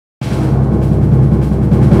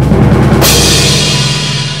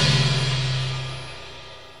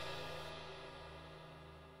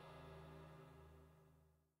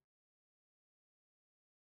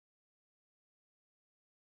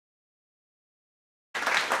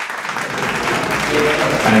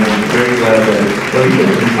I'm very glad that, well, you guys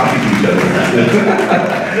have been talking to each other.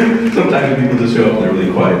 Sometimes when people just show up, they're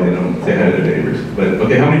really quiet, they don't say hi to their neighbors. But,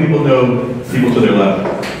 okay, how many people know people to their left?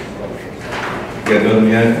 You guys know them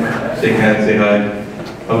yet? Shake hands, say hi.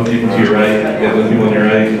 How many people to your right? You guys know people on your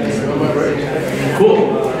right? Cool.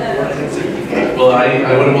 Well,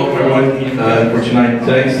 I want to welcome everyone for tonight.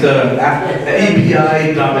 Tonight's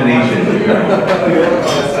API Domination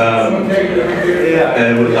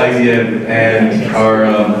with IBM, and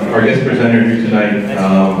our guest presenter here tonight,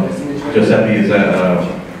 Sepi, is a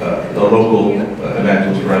local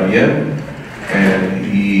evangelist for IBM, and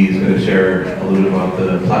he's going to share a little bit about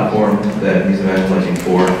the platform that he's evangelizing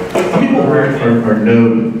for. How many people are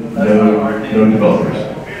node developers?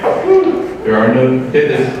 There are no,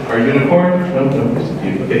 are unicorns? No, just a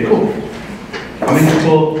few. Okay, cool. How many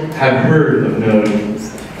people have heard of Node?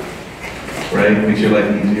 Right? Makes your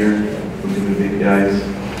life easier, looking at APIs.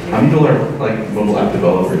 How many people are like mobile app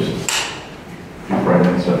developers? Do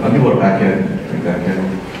front-end stuff. How many people are back-end,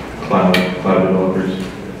 cloud developers?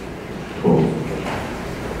 Cool.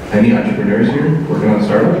 Any entrepreneurs here working on a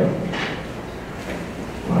startup?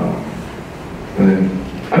 Wow. And then,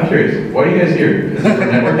 I'm curious, why are you guys here? Is it for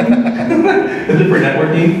networking? Is it for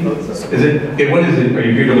networking? Is it, okay, what is it? Are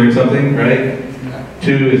you here to learn something, right?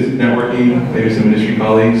 2 is networking, maybe some industry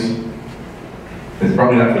colleagues. It's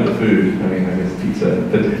probably not for the food. I mean, I guess pizza.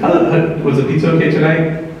 But was the pizza okay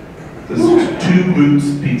tonight? This 2 Boots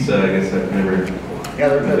pizza, I guess I've never. Yeah,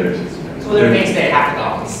 they're good. Well, they're mainstay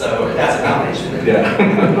hackathons, so that's a combination.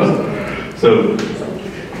 Yeah. So,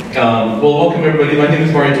 well, welcome everybody. My name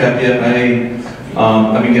is Mario Tapia.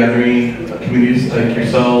 I've been gathering communities like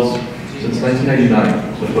yourselves since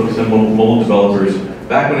 1999, so focused on mobile developers.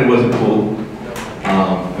 Back when it wasn't cool,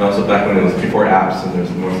 and also back when it was before apps and there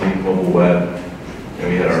was mostly mobile web, and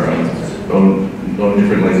we had our own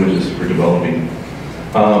different languages for developing.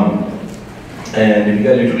 And if you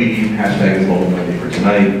guys are tweeting, hashtag is MobileMonday for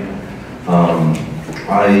tonight.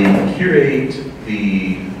 I curate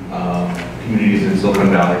the communities in Silicon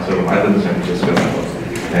Valley, so I live in San Francisco.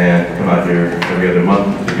 And come out here every other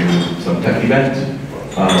month to do some tech event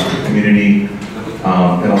for the community,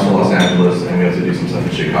 and also Los Angeles, and we also do some stuff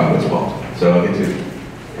in Chicago as well. So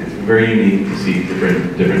it's very unique to see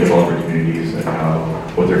different developer communities and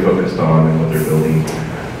what they're focused on and what they're building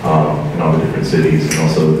in all the different cities, and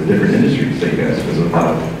also the different industries that you guys, because a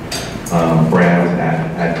lot of brands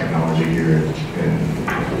add technology here in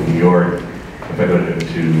New York. If I go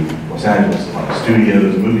to Los Angeles, a lot of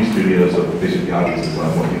studios, movie studios, so basically the audience is a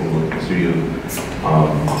lot more people working in studios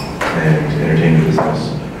and entertainment business.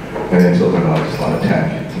 And then Silicon Valley is a lot of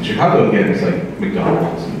tech. In Chicago, again, it's like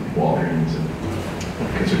McDonald's and Walgreens and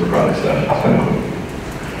consumer product stuff. It's kind of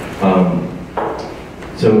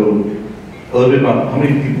cool. So a little bit about how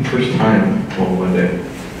many people first time MobileMonday?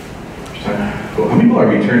 First time? Cool. How many people are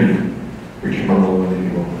returning MobileMonday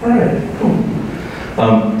people? All right, cool.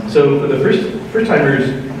 So for the first timers,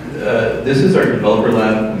 this is our developer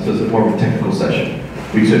lab, and so it's more of a technical session.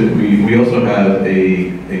 We also have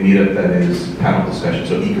a meetup that is panel discussion,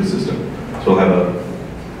 so ecosystem. So we'll have a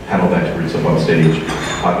panel of experts up on stage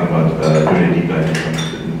talking about doing a deep dive in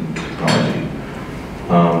technology.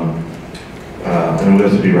 And we'll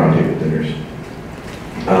also do roundtable dinners.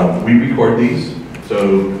 We record these,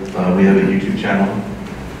 so we have a YouTube channel.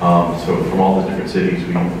 So from all the different cities,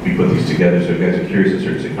 we put these together. So if you guys are curious of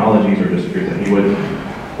certain technologies or just curious, hey,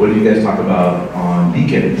 what do you guys talk about on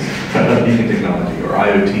beacons, beacon technology, or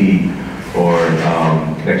IoT, or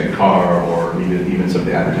connected car, or even some of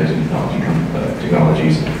the advertising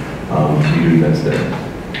technologies? We do events there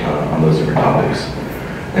on those different topics.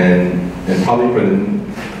 And probably for the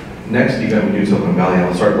next event we do in Silicon Valley,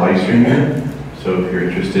 I'll start live streaming here. So if you're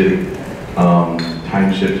interested,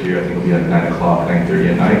 time shift here, I think it'll be at 9 o'clock,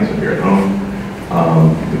 9:30 at night, so if you're at home,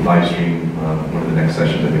 you can live stream one of the next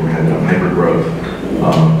sessions. I think we're headed on hypergrowth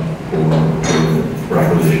for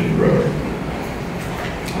acquisition growth.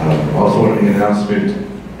 Also, want to make an announcement,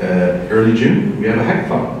 early June, we have a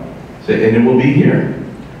hackathon, so, and it will be here.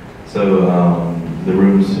 So the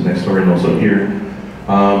rooms next door and also here.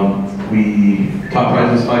 Top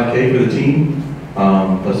prize is 5K for the team.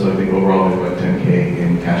 Plus, I think overall we have like 10K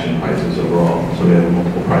in cash and prizes overall. So we have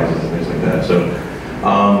multiple prizes and things like that. So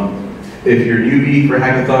if you're newbie for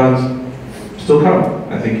hackathons, still come.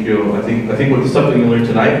 I think with the stuff that you learned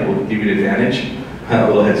tonight will give you an advantage, a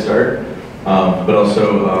little head start. But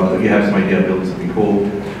also, if you have some idea of building something cool,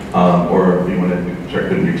 or if you want to start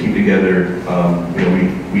putting your team together,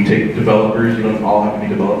 we take developers. You don't all have to be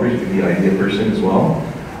developers. You can be an idea person as well,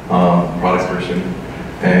 product person.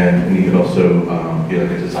 And you can also be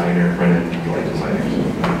like a designer, front-end UI designer.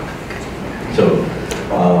 So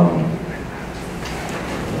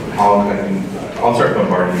I'll start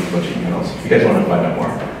bombarding you with a bunch of emails if you guys want to find out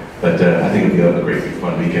more. But I think it'll be a great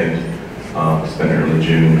fun weekend. Spend early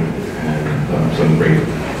June and some great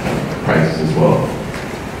prizes as well.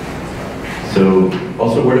 So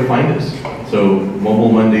also where to find us. So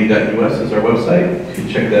mobilemonday.us is our website. You can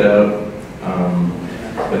check that out.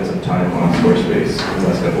 Spent some time on Squarespace the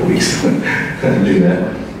last couple of weeks to do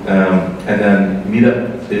that. And then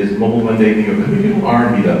Meetup is Mobile Monday New York. How many people are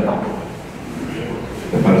in Meetup?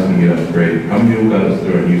 I found us in Meetup, great. How many people got us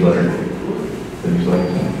through our newsletter? The newsletter,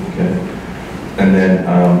 okay. And then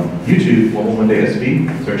YouTube, Mobile Monday SB,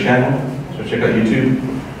 is our channel. So check out YouTube.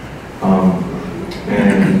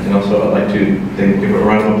 And also I'd like to give a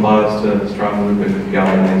round of applause to Strong Loop and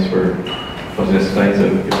Galvanize for hosting us tonight. So,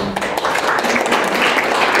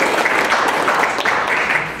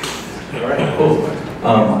 all right, cool.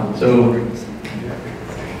 So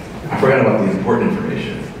I forgot about the important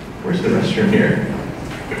information. Where's the restroom here?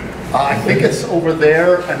 I think it's over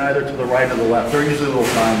there and either to the right or the left. There are usually little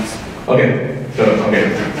signs. Okay, so,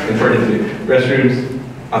 important restrooms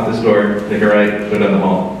out this door, take a right, go down the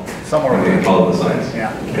hall. Somewhere over Okay, there. follow the signs.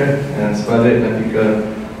 Yeah. Okay, and that's about it. I think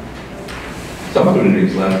some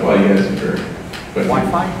opportunities left while you guys are.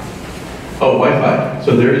 Wi-Fi? Oh, Wi-Fi.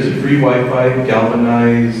 So there is a free Wi-Fi,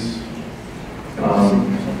 Galvanize.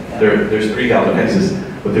 There's 3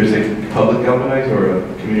 Galvanizes, but there's a public Galvanize or a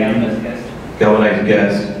community? Galvanize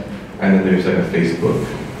guest, and then there's like a Facebook.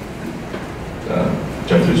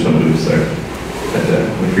 Jump through some hoops there. That's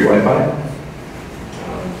with free Wi-Fi.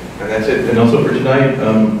 And that's it. And also for tonight,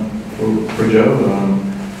 for Joe,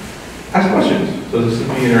 ask questions. So this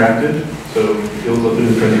will be interactive. So you'll go through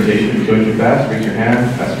the presentation. If you go too fast, raise your hand,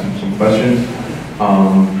 ask them some questions.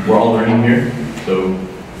 We're all learning here, so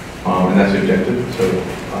and that's the objective. So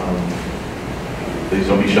please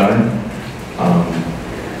don't be shy.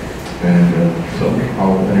 So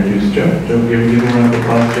I'll introduce Joe. Joe, give me a round of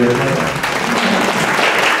applause, Joe.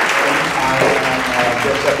 I'm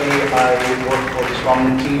Joe Sepi. I work for the Strong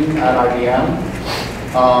Loop team at IBM.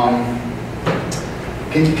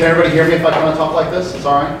 Can everybody hear me if I kind of talk like this? It's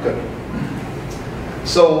all right? Good.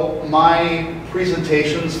 So my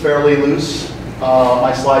presentation's fairly loose.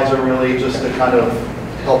 My slides are really just to kind of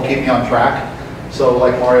help keep me on track. So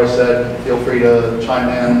like Mario said, feel free to chime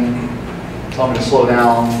in, tell me to slow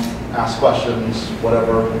down, ask questions,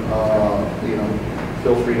 whatever.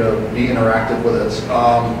 Feel free to be interactive with it.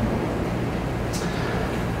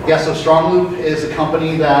 Yeah, so Strong Loop is a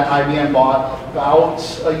company that IBM bought about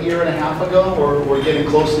 1.5 years ago. We're getting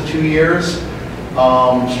close to 2 years.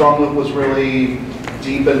 Strong Loop was really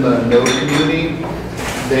deep in the Node community.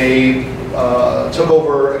 They took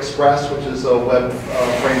over Express, which is a web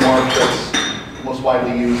framework that's most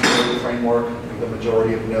widely used Node framework. The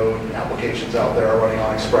majority of Node applications out there are running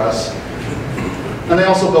on Express. And they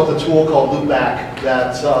also built a tool called LoopBack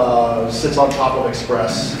that sits on top of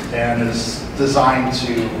Express and is designed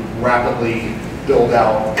to rapidly build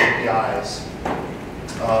out APIs,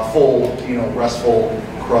 full, RESTful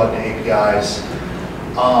CRUD APIs.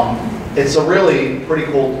 It's a really pretty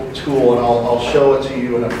cool tool, and I'll show it to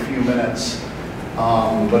you in a few minutes.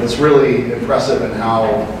 But it's really impressive in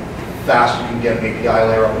how fast you can get an API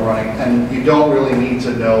layer up and running, and you don't really need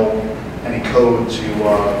to know any code to be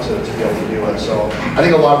able to do it. So I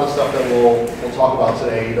think a lot of the stuff that we'll talk about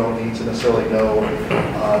today, you don't need to necessarily know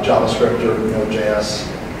JavaScript or Node.js.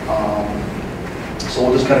 So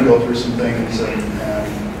we'll just kind of go through some things, and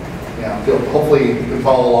yeah, hopefully you can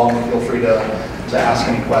follow along, and feel free to ask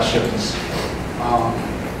any questions.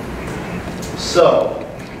 So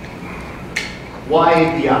why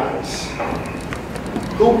APIs?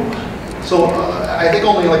 Cool. So I think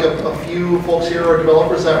only like a few folks here are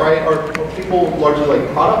developers, is that right? Are people largely like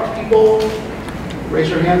product people? Raise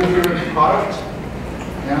your hand if you're in product.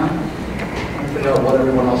 Yeah? Trying to figure out what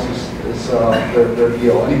everyone else is their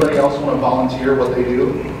deal. Anybody else want to volunteer what they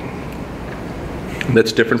do?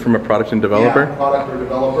 That's different from a product and developer? Yeah, product or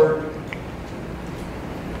developer.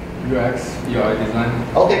 UX, UI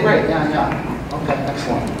design. Okay, great. Yeah. Okay,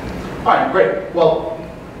 excellent. All right, great. Well,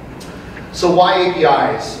 so why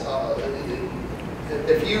APIs?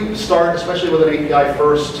 If you start, especially with an API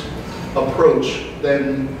first approach,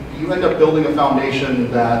 then you end up building a foundation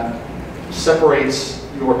that separates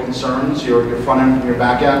your concerns, your front end from your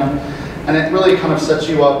back end, and it really kind of sets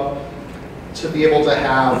you up to be able to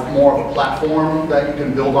have more of a platform that you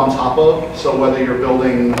can build on top of. So whether you're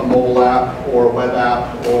building a mobile app or a web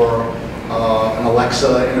app or an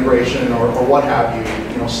Alexa integration or what have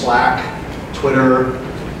you, Slack, Twitter,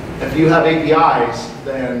 if you have APIs,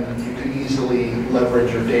 then you can easily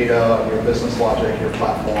leverage your data, your business logic, your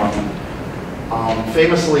platform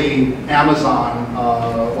Famously, Amazon,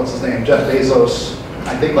 what's his name, Jeff Bezos,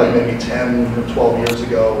 I think like maybe 10 or 12 years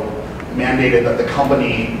ago, mandated that the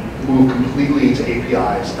company move completely to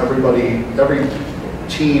APIs. Everybody, every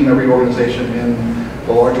team, every organization in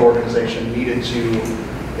the large organization needed to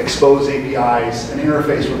expose APIs and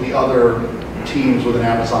interface with the other teams within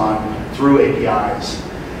Amazon through APIs.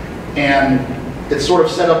 And it sort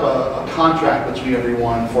of set up a contract between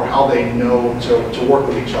everyone for how they know to work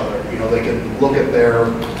with each other. You know, they can look at their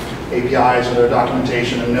APIs or their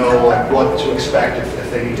documentation and know like what to expect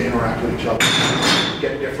if they need to interact with each other,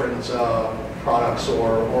 get different products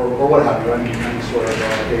or what have you, any sort of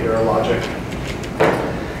data or logic.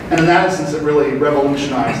 And in that instance, it really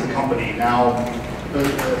revolutionized the company. Now,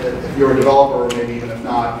 if you're a developer, or maybe even if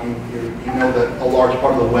not, you know that a large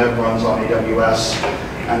part of the web runs on AWS,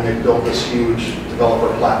 and they've built this huge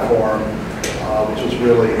developer platform, which was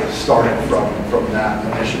really started from that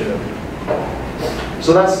initiative.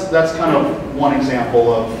 So that's kind of one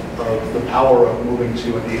example of the power of moving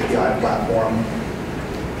to an API platform.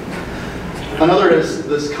 Another is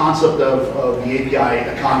this concept of the API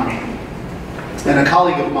economy. And a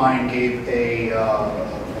colleague of mine gave a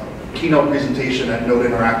keynote presentation at Node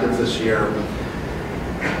Interactive this year.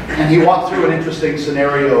 And he walked through an interesting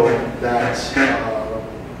scenario that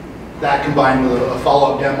combined with a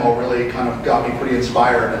follow-up demo really kind of got me pretty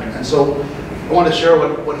inspired. And so I wanted to share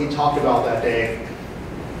what he talked about that day.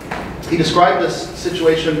 He described this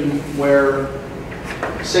situation where,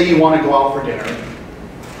 say you want to go out for dinner,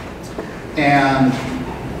 and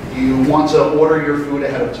you want to order your food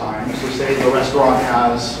ahead of time. So say the restaurant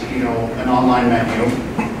has, you know, an online menu,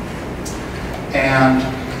 and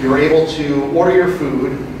you're able to order your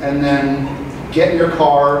food and then get in your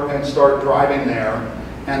car and start driving there,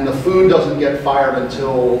 and the food doesn't get fired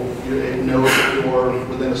until it knows that you're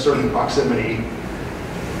within a certain proximity.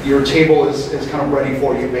 Your table is kind of ready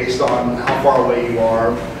for you based on how far away you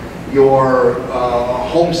are. Your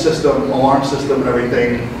home system, alarm system and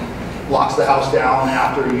everything locks the house down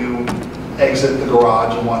after you exit the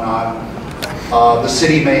garage and whatnot. The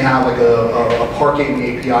city may have like a parking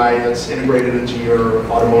API that's integrated into your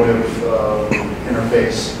automotive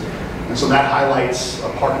interface. And so that highlights a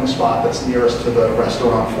parking spot that's nearest to the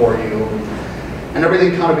restaurant for you. And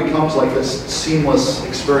everything kind of becomes like this seamless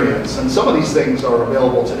experience. And some of these things are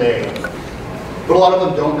available today, but a lot of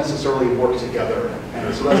them don't necessarily work together.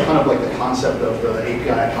 And so that's kind of like the concept of the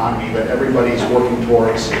API economy, that everybody's working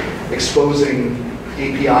towards exposing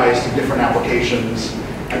APIs to different applications,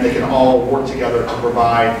 and they can all work together to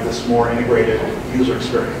provide this more integrated user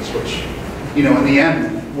experience, which, you know, in the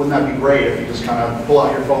end, wouldn't that be great if you just kind of pull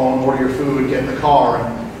out your phone, order your food, get in the car,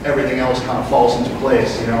 and everything else kind of falls into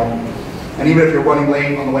place, you know? And even if you're running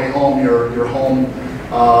late on the way home, your home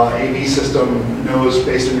AV system knows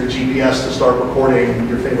based on your GPS to start recording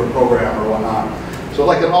your favorite program or whatnot. So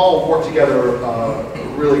like it all work together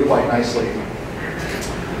really quite nicely.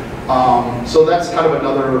 So that's kind of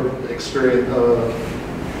another experience,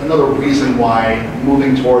 another reason why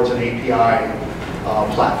moving towards an API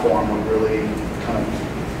platform would really kind of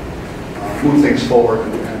move things forward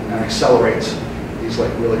and accelerate these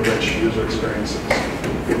like really rich user experiences.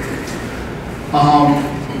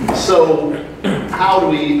 So how do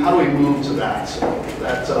we move to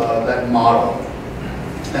that model?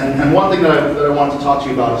 And one thing that I wanted to talk to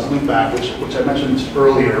you about is LoopBack, which I mentioned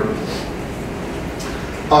earlier.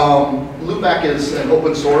 LoopBack is an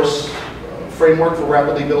open source framework for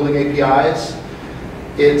rapidly building APIs.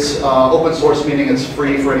 It's open source, meaning it's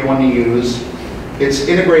free for anyone to use. It's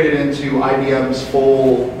integrated into IBM's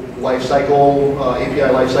full lifecycle,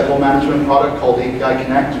 API lifecycle management product called API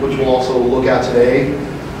Connect, which we'll also look at today.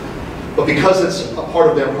 But because it's a part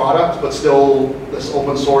of their product, but still this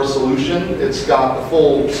open source solution, it's got the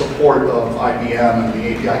full support of IBM and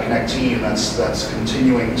the API Connect team that's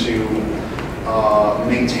continuing to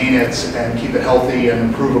maintain it and keep it healthy and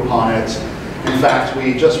improve upon it. In fact,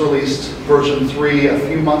 we just released version 3 a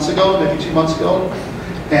few months ago, maybe 2 months ago,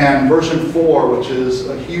 and version 4, which is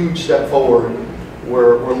a huge step forward,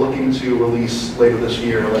 we're looking to release later this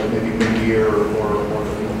year, like maybe mid-year or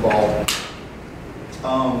in the fall.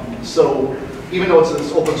 So even though it's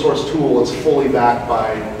this open source tool, it's fully backed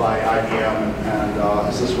by IBM, and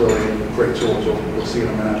it's this really great tool, which we'll see in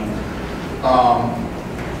a minute.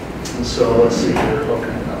 And so let's see here.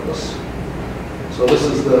 Okay, now this. So this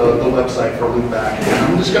is the website for LoopBack.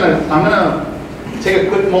 And I'm gonna take a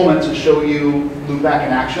quick moment to show you LoopBack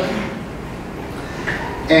in action.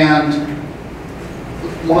 And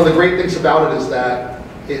one of the great things about it is that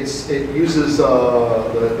it uses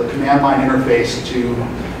the command line interface to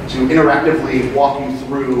interactively walk you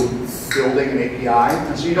through building an API.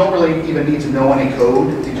 And so you don't really even need to know any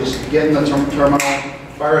code. You just get in the terminal,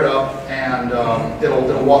 fire it up, and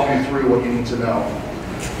it'll walk you through what you need to know.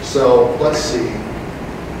 So let's see.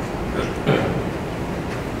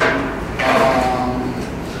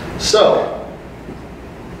 So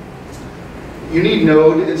you need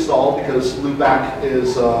Node installed because LoopBack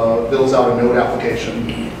builds out a Node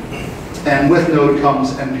application. And with Node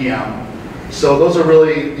comes NPM. So those are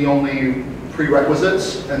really the only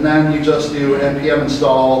prerequisites. And then you just do npm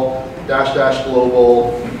install --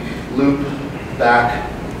 global LoopBack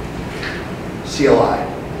CLI.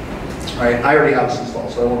 Right? I already have this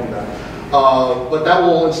installed, so I won't do that. But that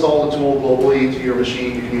will install the tool globally to your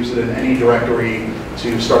machine. You can use it in any directory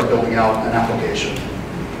to start building out an application.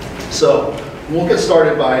 So we'll get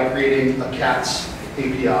started by creating a cats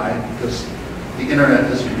API because the internet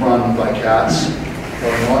is run by cats. Oh,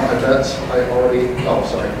 you know what? I bet I already, oh,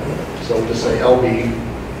 sorry. So we'll just say LB.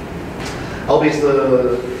 LB is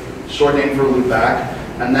the short name for LoopBack,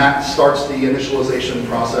 and that starts the initialization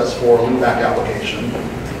process for a LoopBack application.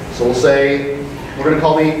 So we'll say, we're going to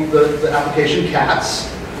call the application cats.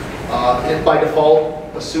 It by default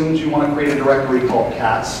assumes you want to create a directory called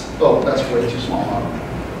cats. Oh, that's way too small, huh?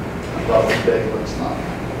 I thought it was big, but it's not.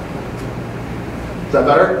 Is that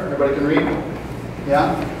better? Everybody can read?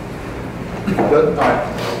 Yeah? Good? All right.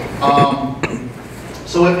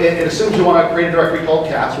 So it assumes you want to create a directory called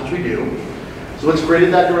cats, which we do. So it's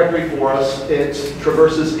created that directory for us. It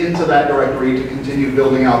traverses into that directory to continue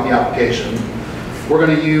building out the application. We're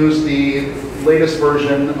going to use the latest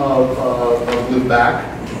version of LoopBack.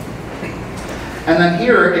 And then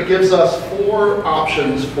here it gives us 4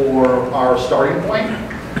 options for our starting point.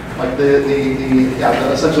 Like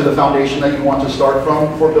essentially the foundation that you want to start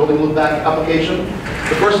from for building LoopBack application.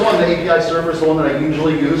 The first one, the API server, is the one that I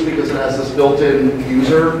usually use because it has this built-in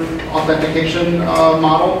user authentication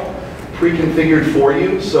model pre-configured for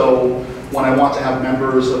you. So when I want to have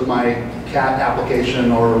members of my cat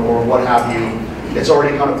application or what have you, it's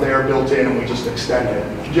already kind of there built in and we just extend it.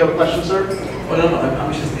 Did you have a question, sir? Well, no,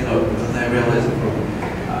 I'm just, because I realized the problem.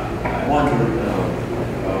 I wonder,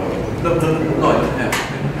 no, I don't have.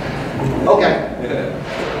 Okay.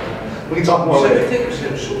 We can talk more later.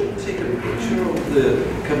 Should we take a picture of the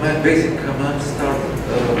basic command start?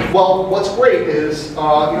 Well, what's great is, you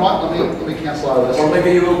know what, let me cancel out of this. Or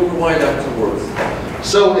maybe you will provide afterwards.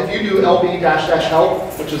 So if you do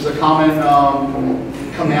lb-help, which is a common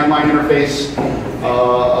command line interface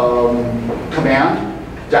command,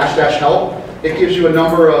 --help, it gives you a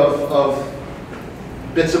number of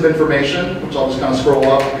bits of information, which I'll just kind of scroll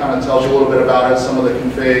up. It kind of tells you a little bit about it, some of the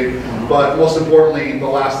config. But most importantly, the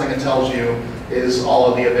last thing it tells you is all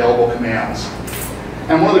of the available commands.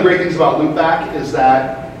 And one of the great things about LoopBack is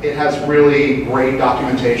that it has really great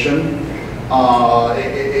documentation.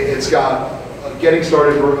 It's got getting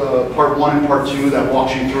started part 1 and part 2 that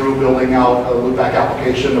walks you through building out a LoopBack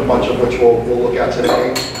application, a bunch of which we'll look at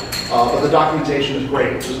today. But the documentation is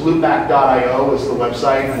great. Just loopback.io is the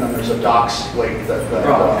website, and then there's a docs link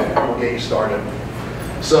that will get you started.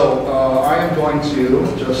 So I am going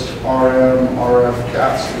to just rm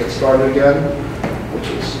cats to get started again, which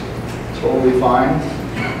is totally fine.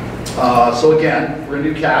 So again, we're going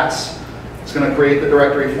to do cats. It's going to create the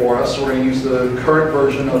directory for us. So we're going to use the current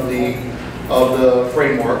version of the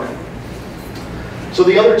framework. So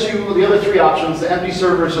the other 3 options, the empty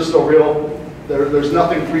server is just a real, there's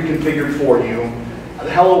nothing pre-configured for you.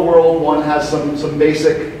 The Hello World one has some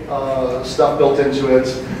basic stuff built into it,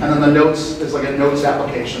 and then the notes is like a notes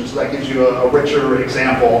application, so that gives you a richer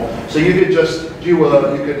example. So you could just you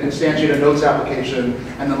could instantiate a notes application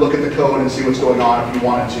and then look at the code and see what's going on if you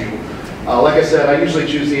wanted to. Like I said, I usually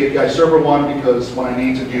choose the API server one because when I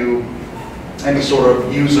need to do any sort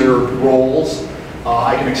of user roles,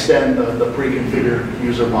 I can extend the pre-configured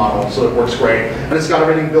user model, so it works great. And it's got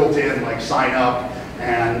everything built in, like sign up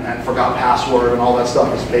and forgot password, and all that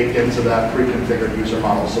stuff is baked into that pre-configured user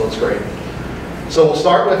model, so it's great. So we'll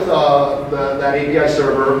start with that API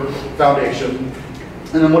server foundation.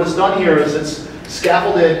 And then what it's done here is it's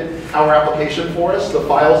scaffolded our application for us, the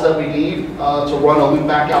files that we need to run a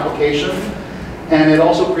LoopBack application. And it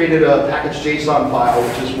also created a package.json file,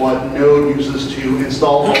 which is what Node uses to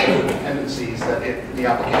install all the dependencies that the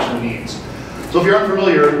application needs. So if you're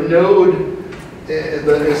unfamiliar, Node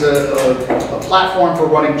is a platform for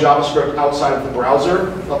running JavaScript outside of the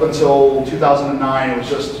browser. Up until 2009, it was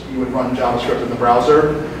just you would run JavaScript in the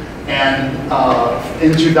browser. And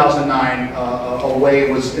in 2009, a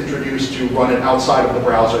way was introduced to run it outside of the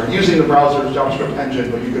browser, using the browser's JavaScript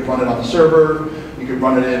engine, but you could run it on the server, you could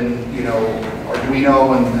run it in,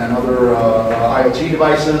 Arduino and other IoT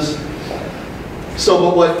devices.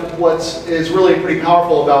 So but what is really pretty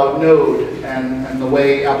powerful about Node and the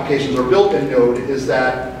way applications are built in Node is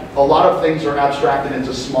that a lot of things are abstracted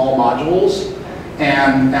into small modules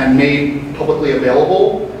and made publicly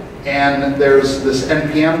available. And there's this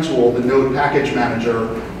NPM tool, the Node Package Manager,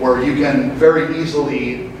 where you can very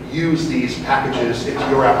easily use these packages into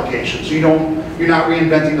your application. So you're not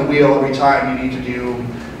reinventing the wheel every time you need to do,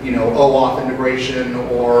 OAuth integration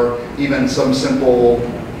or even some simple,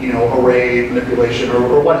 array manipulation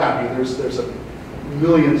or what have you. There's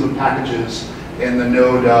millions of packages in the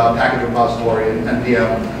Node package repository in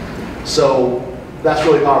NPM. So that's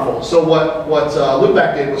really powerful. So what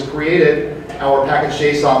LoopBack did was created our package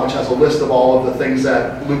JSON, which has a list of all of the things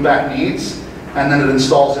that LoopBack needs, and then it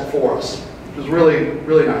installs it for us, which is really,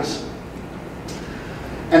 really nice.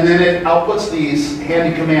 And then it outputs these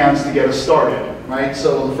handy commands to get us started, right?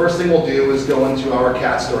 So the first thing we'll do is go into our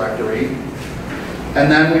cats directory, and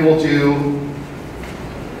then we will do,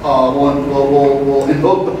 we'll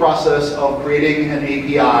invoke the process of creating an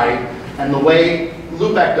API, and the way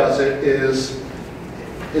LoopBack does it is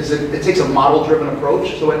it takes a model-driven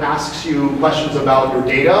approach, so it asks you questions about your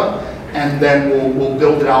data, and then we'll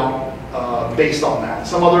build it out based on that.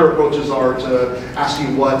 Some other approaches are to ask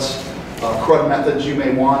you what CRUD methods you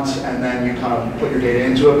may want, and then you kind of put your data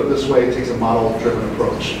into it, but this way it takes a model-driven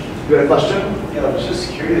approach. You had a question? Yeah, I was just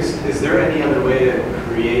curious, is there any other way to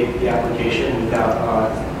create the application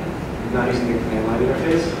without not using the command line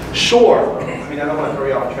interface? Sure. I mean, I don't want to throw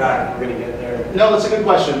you off track, we're going to get there. No, that's a good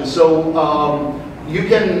question. So you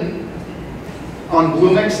can, on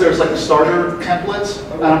Bluemix, there's like a starter template,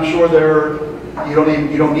 and I'm sure you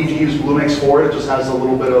don't need to use Bluemix for it. It just has a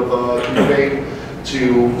little bit of config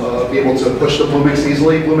to be able to push the Bluemix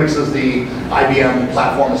easily. Bluemix is the IBM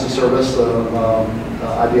platform as a service, the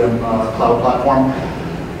IBM cloud platform.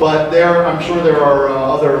 But I'm sure there are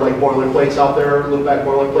other like boilerplates out there, LoopBack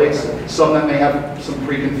boilerplates. Some that may have some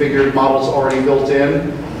pre-configured models already built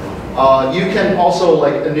in. You can also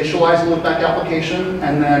like initialize a LoopBack application,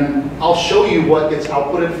 and then I'll show you what gets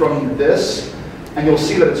outputted from this, and you'll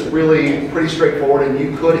see that it's really pretty straightforward, and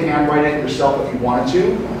you could handwrite it yourself if you wanted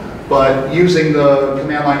to, but using the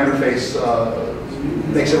command line interface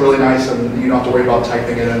makes it really nice, and you don't have to worry about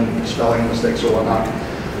typing it and spelling mistakes or whatnot.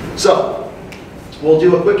 So we'll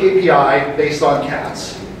do a quick API based on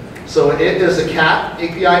cats. So it is a cat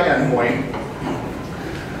API endpoint.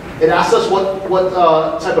 It asks us what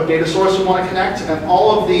type of data source we want to connect, and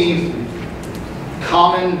all of the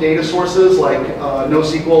common data sources like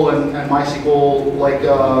NoSQL and MySQL, like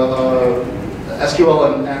SQL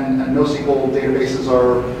and NoSQL databases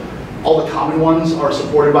all the common ones are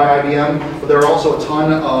supported by IBM, but there are also a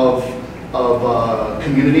ton of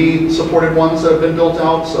community supported ones that have been built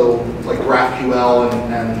out, so like GraphQL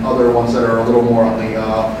and other ones that are a little more on the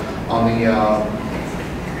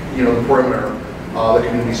perimeter. The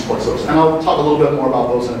community supports those. And I'll talk a little bit more about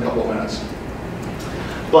those in a couple of minutes.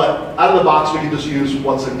 But out of the box, we can just use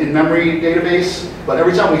what's an in-memory database. But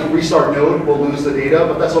every time we restart Node, we'll lose the data,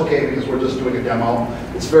 but that's okay because we're just doing a demo.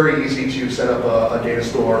 It's very easy to set up a data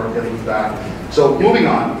store and move that. So moving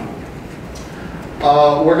on.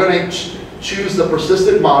 We're going to choose the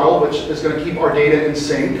persistent model, which is going to keep our data in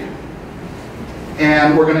sync.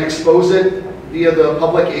 And we're going to expose it via the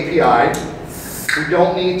public API. We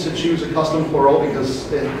don't need to choose a custom plural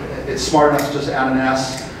because it's smart enough to just add an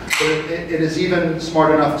S. But it is even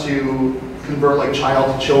smart enough to convert like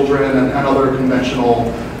child to children and other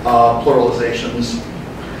conventional pluralizations.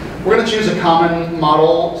 We're going to choose a common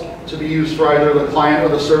model to be used for either the client or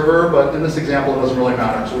the server, but in this example it doesn't really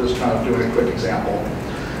matter, so we're just kind of doing a quick example.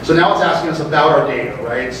 So now it's asking us about our data,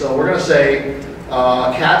 right? So we're going to say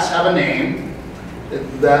cats have a name.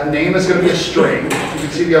 That name is going to be a string. You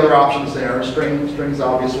can see the other options there. String's the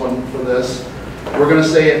obvious one for this. We're going to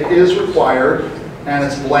say it is required, and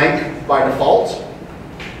it's blank by default.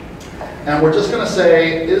 And we're just going to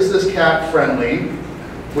say, is this cat friendly,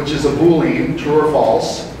 which is a Boolean, true or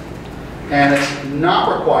false. And it's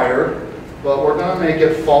not required, but we're going to make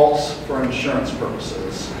it false for insurance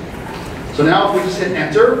purposes. So now if we just hit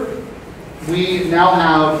enter, we now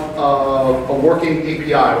have a working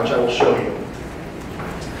API, which I will show you.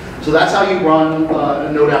 So that's how you run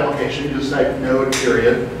a Node application. You just type node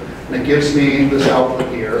period, and it gives me this output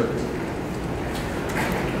here.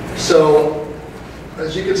 So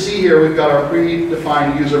as you can see here, we've got our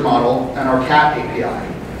predefined user model and our cat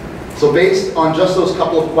API. So based on just those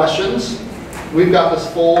couple of questions, we've got this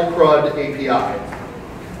full CRUD API.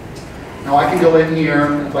 Now I can go in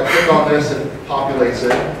here, if I click on this, it populates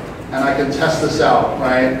it, and I can test this out,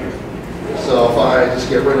 right? So if I just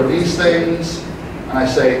get rid of these things, and I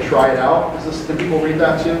say try it out. Can people read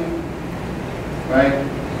that too? Right?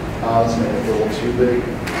 Let's make it a little too big.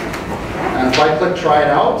 And if I click try it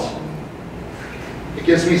out, it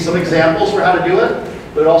gives me some examples for how to do it,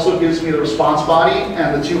 but it also gives me the response body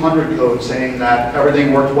and the 200 code saying that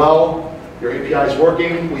everything worked well, your API is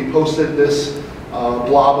working, we posted this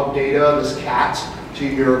blob of data, this cat, to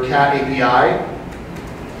your cat API.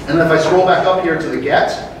 And then if I scroll back up here to the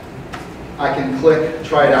get, I can click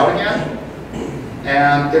try it out again,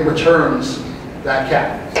 and it returns that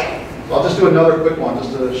cat. So I'll just do another quick one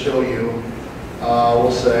just to show you.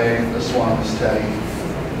 We'll say this one is Teddy.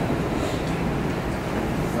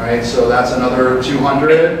 All right, so that's another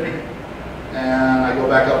 200. And I go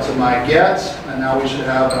back up to my get, and now we should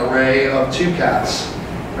have an array of 2 cats.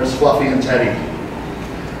 There's Fluffy and Teddy.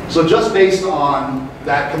 So just based on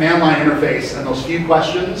that command line interface and those few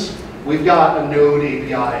questions, we've got a Node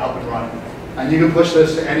API up and running. And you can push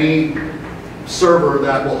this to any server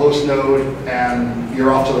that will host Node, and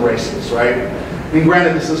you're off to the races, right? I mean,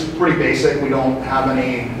 granted, this is pretty basic. We don't have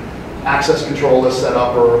any access control list set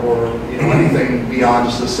up or anything beyond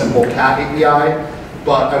just a simple cat API.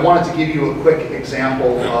 But I wanted to give you a quick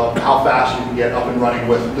example of how fast you can get up and running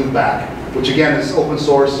with LoopBack, which again is open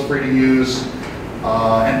source, free to use.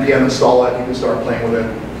 NPM install it. You can start playing with it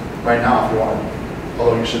right now if you want.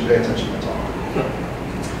 Although you should pay attention to the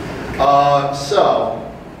talk.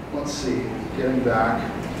 So let's see. Getting back.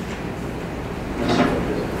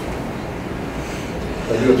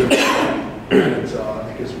 I do it through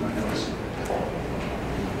it gives me my notes.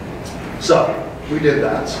 So we did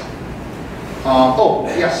that. Oh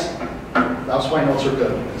yes, that's why notes are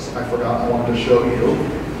good. I forgot. I wanted to show you.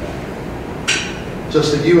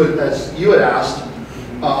 Just that as you had asked,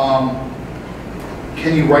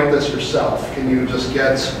 can you write this yourself? Can you just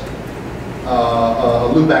get a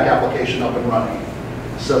LoopBack application up and running?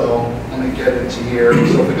 So let me get into here.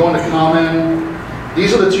 So if we go into common,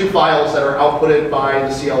 these are the 2 files that are outputted by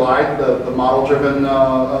the CLI, the model-driven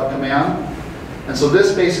command. And so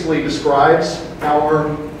this basically describes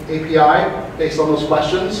our API based on those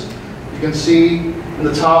questions. You can see in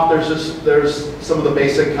the top there's some of the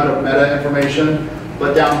basic kind of meta information,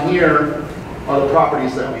 but down here are the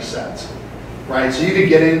properties that we set, right? So you could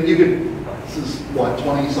get in, this is what,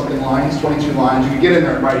 20-something lines, 22 lines. You could get in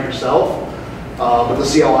there and write it yourself, but the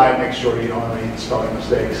CLI makes sure you don't have any spelling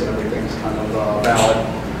mistakes and everything's kind of valid.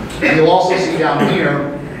 And you'll also see down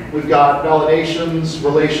here, we've got validations,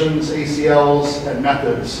 relations, ACLs, and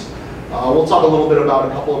methods. We'll talk a little bit about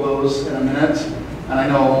a couple of those in a minute. And I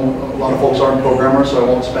know a lot of folks aren't programmers, so I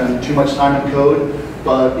won't spend too much time in code.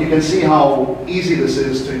 But you can see how easy this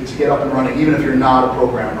is to get up and running, even if you're not a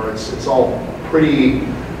programmer. It's all pretty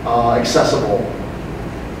accessible.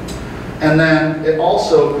 And then it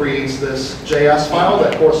also creates this JS file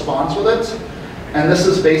that corresponds with it. And this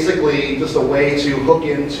is basically just a way to hook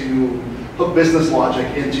business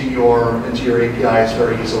logic into your APIs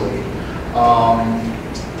very easily.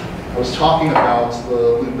 I was talking about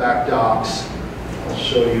the LoopBack docs. I'll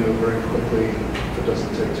show you very quickly if it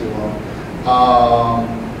doesn't take too long.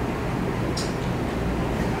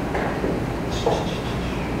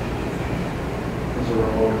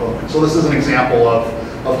 So this is an example of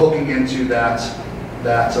hooking into that.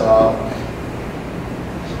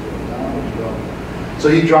 So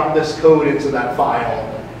you drop this code into that file,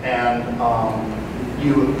 and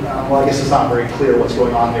well, I guess it's not very clear what's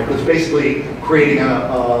going on there, but it's basically creating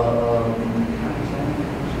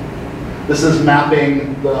this is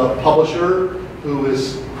mapping the publisher who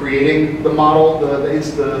is creating the model,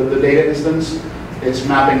 the data instance. It's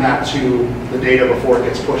mapping that to the data before it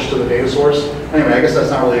gets pushed to the data source. Anyway, I guess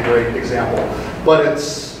that's not really a great example, but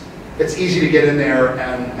it's easy to get in there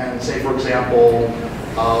and say, for example,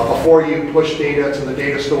 before you push data to the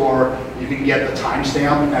data store, you can get the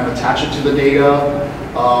timestamp and attach it to the data.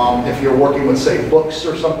 If you're working with, say, books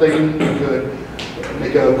or something, you could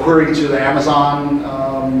make a query to the Amazon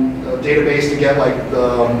database to get like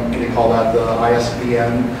the, what do you call that, the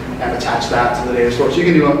ISBN, and attach that to the data store. So you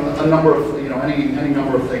can do a number of, any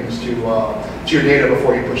number of things to your data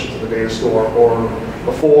before you push it to the data store, or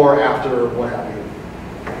before, after, what have you.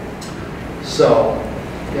 So,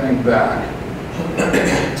 getting back.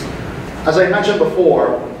 As I mentioned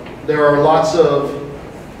before, there are lots of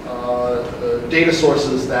data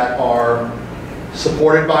sources that are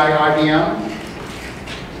supported by IBM.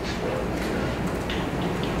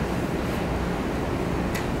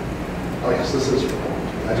 Oh yes, this is,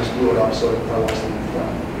 I just blew it up so it probably wasn't in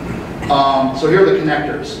front. So here are the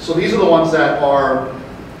connectors. So these are the ones that are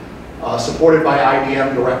supported by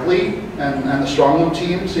IBM directly and the Strongloop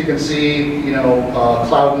team. So you can see, you know,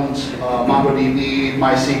 Cloudant, MongoDB,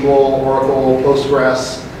 MySQL, Oracle,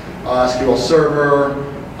 Postgres, SQL Server.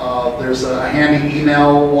 There's a handy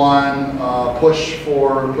email one, push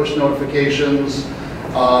notifications.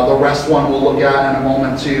 The REST one we'll look at in a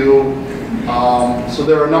moment too. So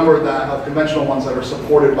there are a number of conventional ones that are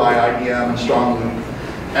supported by IBM and Strongloop.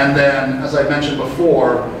 And then, as I mentioned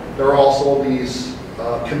before, there are also these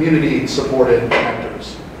community-supported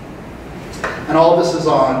connectors. And all of this is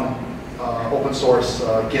on open source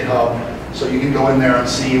GitHub, so you can go in there and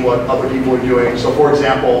see what other people are doing. So for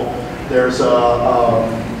example, there's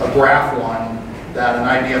a graph one that an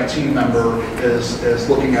IBM team member is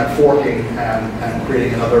looking at forking and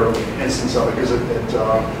creating another instance of it because it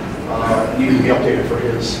needed to be updated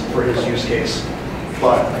for his use case.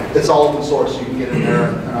 But it's all open source, so you can get in there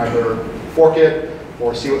and either fork it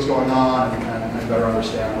or see what's going on and better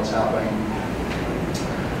understand what's happening.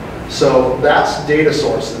 So that's data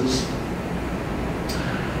sources.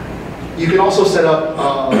 You can also set up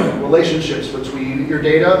relationships between your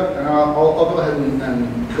data, and I'll go ahead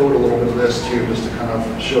and code a little bit of this too, just to kind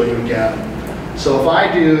of show you again. So if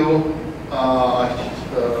I do,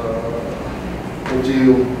 we'll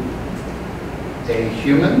do a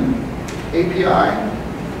human API,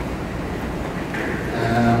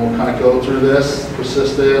 and we'll kind of go through this,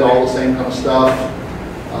 persisted, all the same kind of stuff,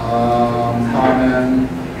 common,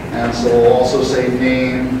 and so we'll also say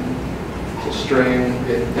name, so string,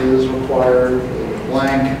 it is required,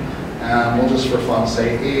 blank, and we'll just for fun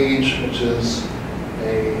say age, which is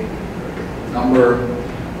a number,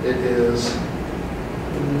 it is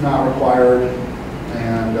not required,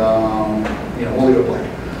 and you know, we'll leave it blank.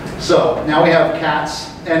 So now we have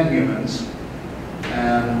cats and humans.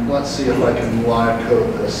 And let's see if I can live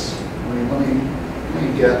code this. Let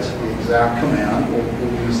me get the exact command.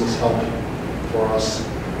 We'll use this help for us.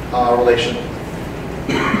 Relation.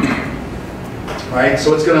 Right,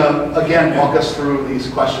 so it's gonna, again, walk us through these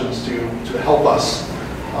questions to help us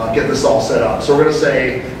get this all set up. So we're gonna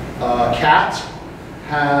say cat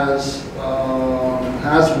has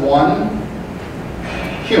one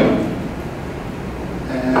human.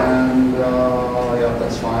 And yeah,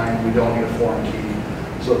 that's fine. We don't need a foreign key.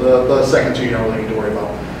 So the second two you don't really need to worry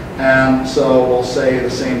about. And so we'll say the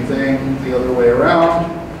same thing the other way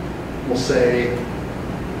around. We'll say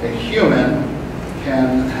a human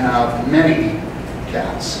can have many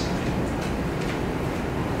cats.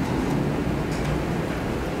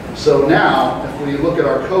 So now, if we look at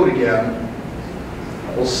our code again,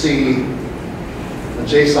 we'll see the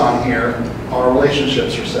JSON here, our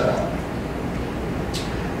relationships are set up.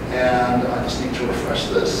 And I just need to refresh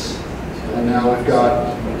this. And now we've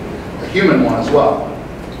got a human one as well,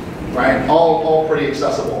 right? All pretty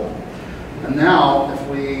accessible. And now, if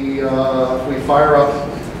we fire up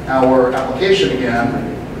our application again,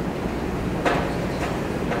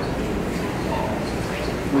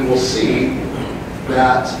 we will see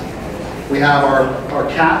that we have our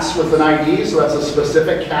cats with an ID, so that's a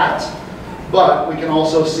specific cat. But we can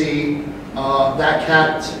also see that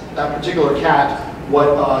particular cat,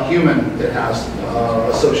 what human it has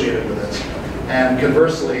associated with it. And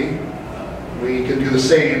conversely, we can do the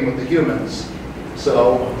same with the humans.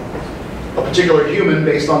 So a particular human,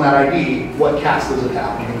 based on that ID, what cats does it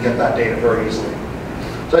have? You can get that data very easily.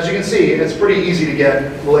 So as you can see, it's pretty easy to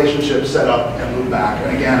get relationships set up and LoopBack.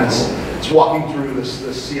 And again, it's walking through this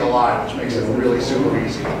CLI, which makes it really super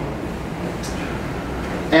easy.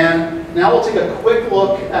 And now we'll take a quick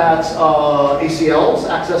look at ACLs,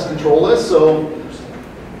 access control lists. So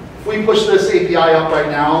if we push this API up right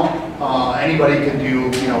now, anybody can do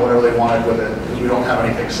whatever they wanted with it because we don't have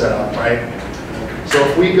anything set up, right? So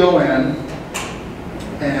if we go in,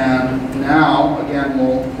 and now again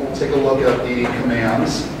we'll take a look at the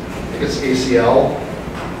commands. I think it's ACL.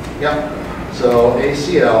 Yep. So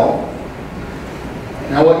ACL.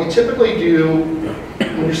 Now what you typically do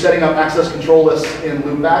when you're setting up access control lists in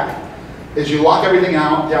LoopBack is you lock everything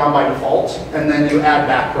down by default, and then you add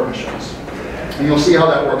back permissions. And you'll see how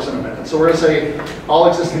that works in a minute. So we're going to say all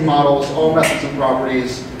existing models, all methods and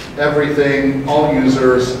properties, everything, all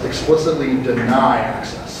users explicitly deny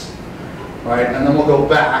access, right? And then we'll go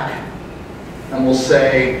back and we'll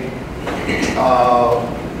say,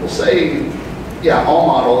 yeah, all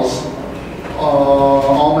models,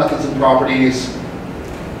 all methods and properties,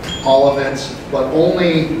 all of it, but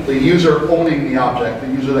only the user owning the object, the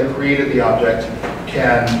user that created the object,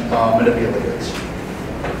 can manipulate it.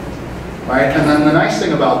 Right? And then the nice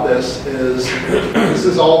thing about this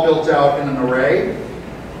is all built out in an array. I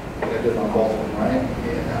think I did it on both of them, right?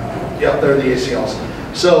 Yeah. Yep, they're the ACLs.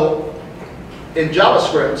 So in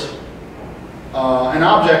JavaScript, An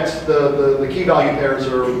object, the key value pairs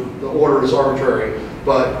are, the order is arbitrary,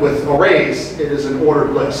 but with arrays, it is an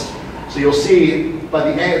ordered list. So you'll see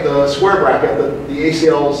by the square bracket that the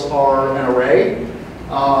ACLs are an array,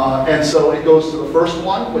 and so it goes to the first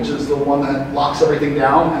one, which is the one that locks everything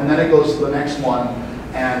down, and then it goes to the next one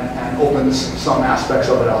and opens some aspects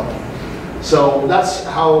of it up. So that's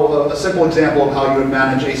how a simple example of how you would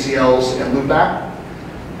manage ACLs in LoopBack.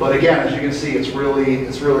 But again, as you can see, it's really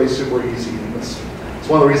super easy. It's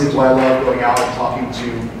one of the reasons why I love going out and talking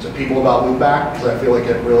to people about LoopBack, because I feel like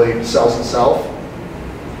it really sells itself.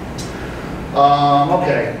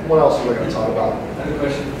 Okay, what else are we going to talk about? I have a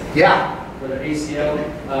question. Yeah. For the ACL,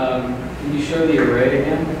 can you show the array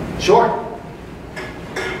again? Sure.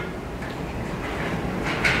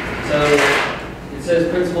 So it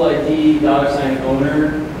says principal ID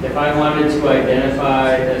 $owner. If I wanted to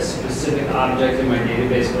identify a specific object in my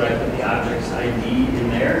database, would I put the object's ID in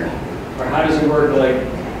there? Or how does it work? Like,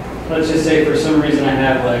 let's just say for some reason I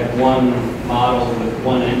have like one model with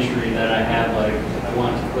one entry that I have like, I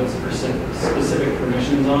want to put specific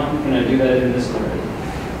permissions on. Can I do that in this array?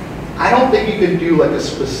 I don't think you can do like a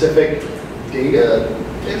specific data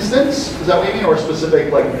instance. Is that what you mean? Or a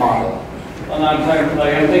specific like model? Well, no,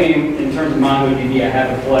 I'm thinking in terms of MongoDB, I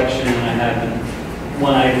have a collection and I have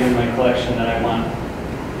one item in my collection that I want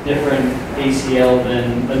different ACL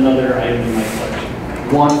than another item in my collection.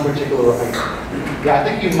 One particular item. Yeah, I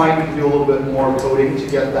think you might need to do a little bit more coding to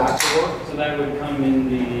get that to work. So that would come in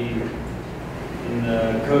the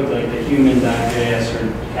code, like the human.js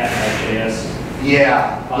or cat.js.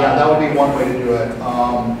 Yeah, that would be one way to do it.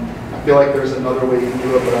 I feel like there's another way you can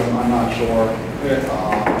do it, but I'm not sure.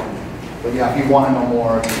 But yeah, if you want to know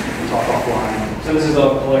more, you can talk offline. So this is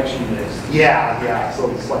all collection based? Yeah, so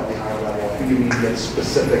it's slightly higher level. I think you need to get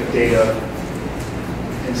specific data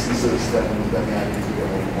instances, then yeah, you need to get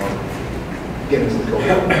a little more, get into the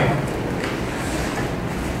code.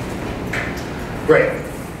 Great.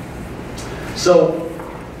 So,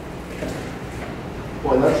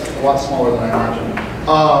 boy, that's a lot smaller than I imagined.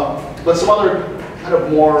 But some other kind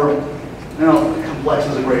of more, complex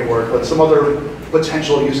is a great word, but some other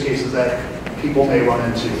potential use cases that people may run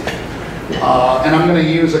into. And I'm going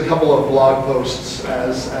to use a couple of blog posts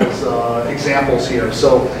as examples here.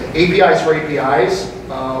 So APIs for APIs.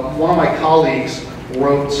 One of my colleagues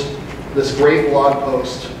wrote this great blog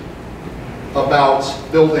post about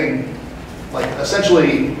building, like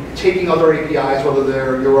essentially taking other APIs, whether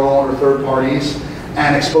they're your own or third parties,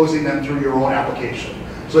 and exposing them through your own application.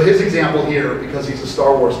 So his example here, because he's a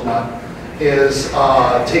Star Wars nut, is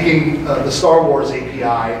taking the Star Wars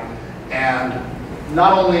API and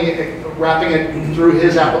not only wrapping it through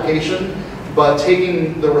his application, but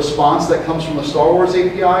taking the response that comes from the Star Wars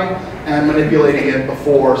API and manipulating it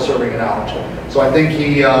before serving it out. So I think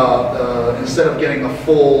he, instead of getting the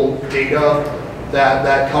full data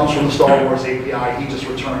that comes from the Star Wars API, he just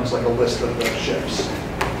returns like a list of the ships.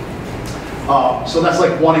 So that's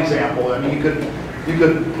like one example. I mean, you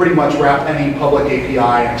could pretty much wrap any public API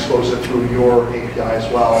and expose it through your API as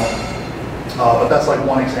well. But that's like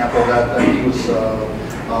one example that he was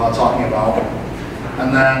talking about.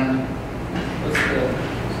 And then,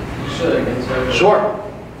 should I get started? Sure.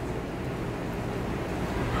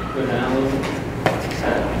 Go down a little.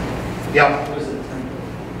 Yep. What is it?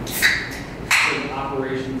 Template.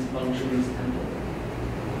 Operations functions template.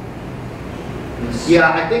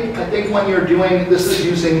 Yeah, I think when you're doing, this is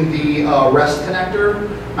using the REST connector,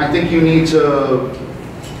 I think you need to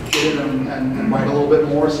get in and write a little bit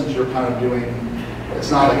more, since you're kind of doing,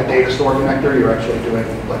 it's not like a data store connector, you're actually doing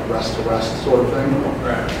like REST to REST sort of thing.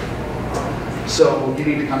 Right. So you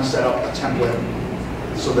need to kind of set up a template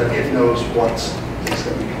so that it knows what is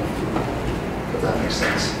going to be coming through, if that makes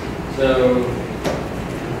sense. So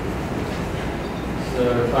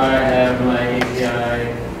if I have my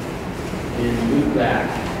API in LoopBack,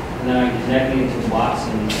 and then I'm connecting it to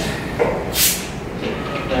Watson,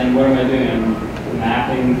 then what am I doing? I'm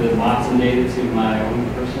mapping the Watson data to my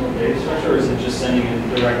own personal data structure, or is it just sending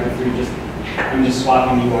it directly through, I'm just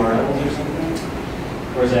swapping URLs or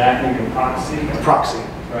something? Or is it acting like a proxy? A proxy.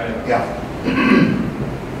 Right. Yeah.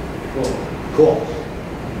 Cool.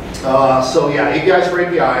 So yeah, APIs for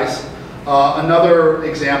APIs. Another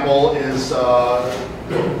example is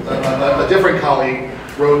a different colleague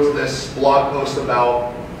wrote this blog post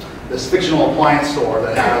about this fictional appliance store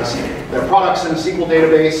that has their products in a SQL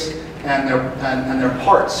database and their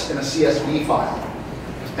parts in a CSV file.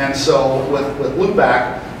 And so with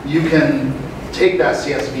LoopBack, you can take that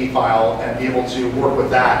CSV file and be able to work with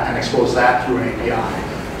that and expose that through an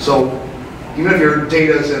API. So even if your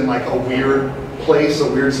data is in like a weird place,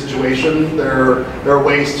 a weird situation, there are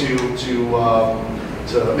ways to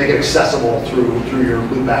make it accessible through your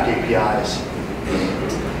LoopBack APIs.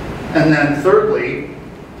 And then thirdly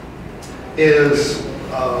is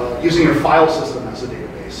using your file system as a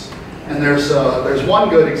database. And there's one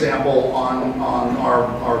good example on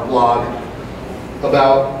our blog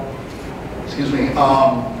about,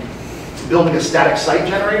 building a static site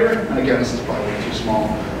generator. And again, this is probably way too small,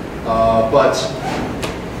 but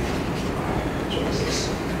what is this?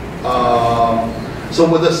 So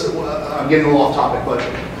with this, I'm getting a little off topic, but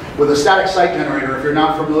with a static site generator, if you're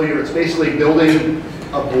not familiar, it's basically building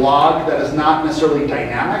a blog that is not necessarily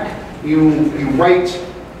dynamic. You write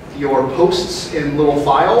your posts in little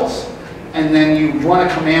files, and then you run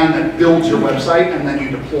a command that builds your website, and then you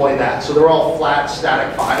deploy that. So they're all flat,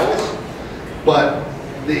 static files, but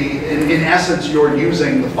in essence, you're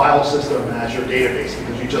using the file system as your database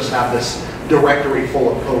because you just have this directory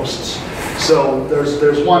full of posts. So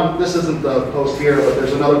there's one, this isn't the post here, but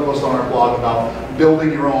there's another post on our blog about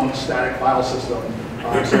building your own static file system,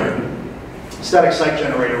 static site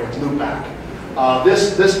generator with LoopBack.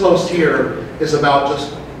 This post here is about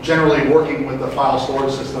just generally working with the file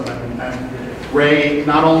storage system. And Ray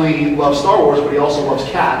not only loves Star Wars, but he also loves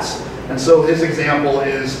cats. And so his example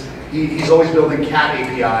is he's always building cat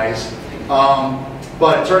APIs.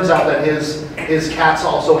 But it turns out that his cats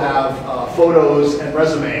also have photos and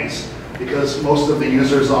resumes, because most of the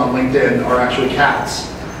users on LinkedIn are actually cats,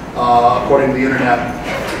 according to the internet.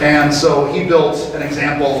 And so he built an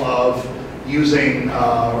example of using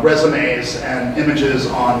resumes and images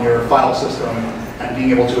on your file system and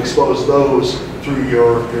being able to expose those through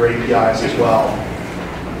your APIs as well.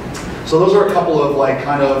 So those are a couple of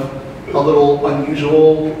kind of a little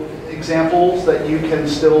unusual examples that you can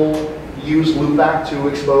still use LoopBack to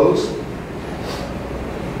expose.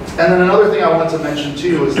 And then another thing I wanted to mention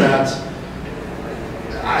too is that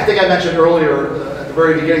I think I mentioned earlier at the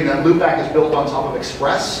very beginning that LoopBack is built on top of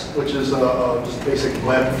Express, which is just a basic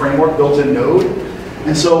web framework built in Node.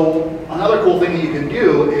 And so another cool thing that you can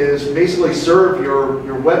do is basically serve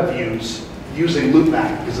your web views using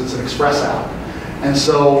LoopBack because it's an Express app. And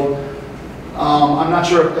so I'm not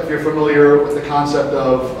sure if you're familiar with the concept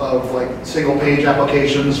of like single page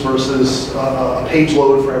applications versus a page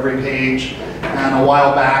load for every page. And a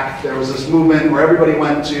while back, there was this movement where everybody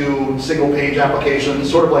went to single page applications,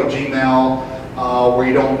 sort of like Gmail, where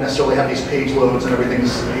you don't necessarily have these page loads and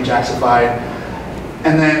everything's Ajaxified.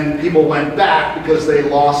 And then people went back because they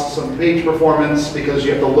lost some page performance because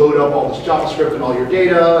you have to load up all this JavaScript and all your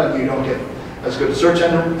data, and you don't get as good search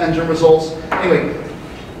engine results. Anyway,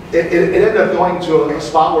 it ended up going to a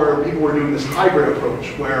spot where people were doing this hybrid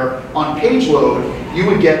approach, where on page load, you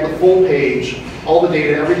would get the full page, all the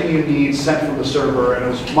data, everything you need sent from the server, and it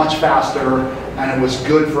was much faster, and it was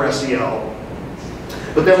good for SEO.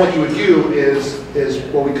 But then what you would do is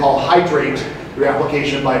what we call hydrate your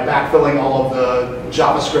application by backfilling all of the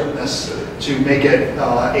JavaScriptness to make it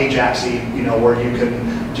Ajaxy, where you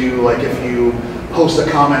can do, like, if you post a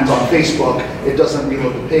comment on Facebook, it doesn't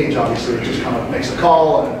reload the page, obviously, it just kind of makes a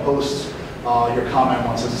call and it posts your comment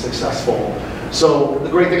once it's successful. So the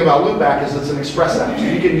great thing about LoopBack is it's an Express app. So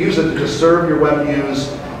you can use it to just serve your web views,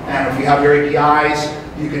 and if you have your APIs,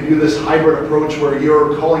 you can do this hybrid approach where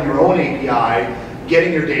you're calling your own API,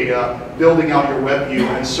 getting your data, building out your web view,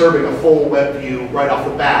 and serving a full web view right off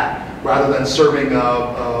the bat, rather than serving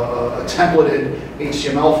a templated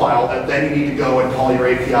HTML file that then you need to go and call your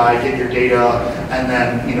API, get your data, and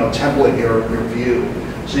then template your view.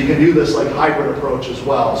 So you can do this like hybrid approach as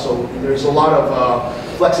well. So there's a lot of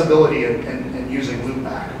flexibility in using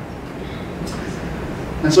LoopBack.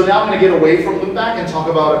 And so now I'm going to get away from LoopBack and talk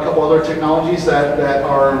about a couple other technologies that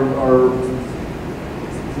are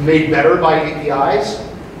made better by APIs.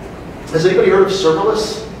 Has anybody heard of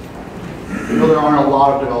serverless? I know there aren't a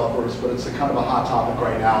lot of developers, but it's a kind of a hot topic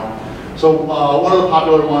right now. So one of the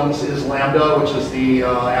popular ones is Lambda, which is the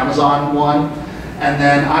Amazon one. And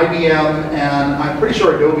then IBM, and I'm pretty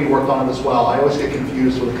sure Adobe worked on it as well. I always get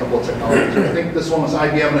confused with a couple of technologies. I think this one was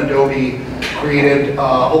IBM and Adobe created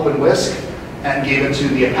OpenWhisk and gave it to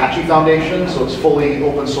the Apache Foundation, so it's fully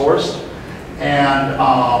open sourced. And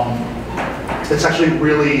it's actually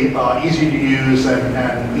really easy to use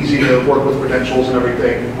and easy to work with credentials and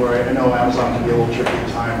everything, where I know Amazon can be a little tricky at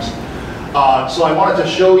times. So I wanted to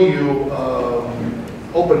show you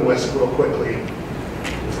OpenWhisk real quickly.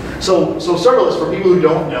 So serverless, for people who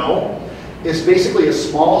don't know, is basically a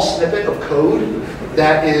small snippet of code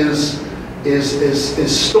that is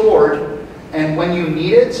stored, and when you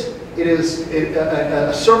need it,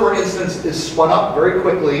 a server instance is spun up very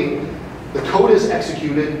quickly. The code is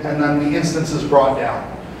executed, and then the instance is brought down.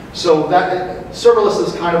 So that serverless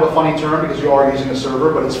is kind of a funny term because you are using a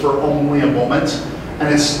server, but it's for only a moment,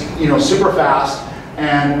 and it's super fast.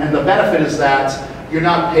 And the benefit is that you're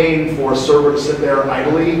not paying for a server to sit there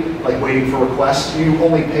idly, like waiting for requests. You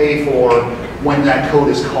only pay for when that code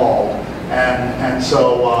is called. And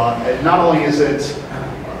so not only is it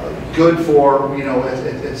good for,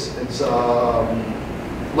 it's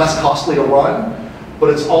less costly to run, but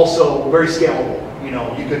it's also very scalable.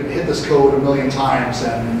 You could hit this code 1,000,000 times,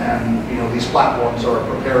 and these platforms are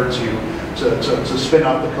prepared to spin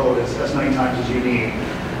up the code as many times as you need.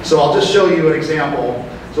 So I'll just show you an example.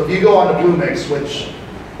 So if you go on to Bluemix, which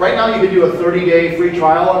right now you can do a 30-day free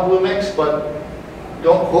trial on Bluemix, but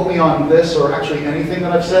don't quote me on this or actually anything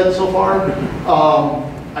that I've said so far.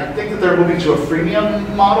 I think that they're moving to a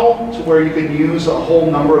freemium model to where you can use a whole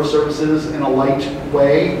number of services in a light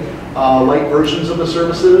way, light versions of the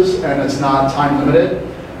services, and it's not time limited.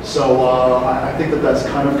 So I think that that's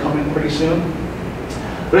kind of coming pretty soon.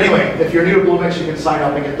 But anyway, if you're new to Bluemix, you can sign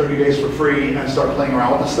up and get 30 days for free and start playing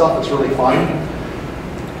around with this stuff. It's really fun.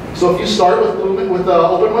 So if you start with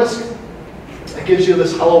OpenWhisk, it gives you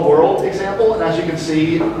this hello world example, and as you can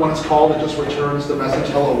see, when it's called, it just returns the message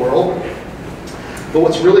hello world. But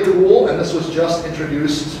what's really cool, and this was just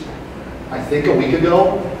introduced, I think a week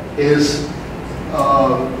ago, is,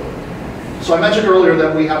 so I mentioned earlier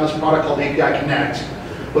that we have this product called API Connect,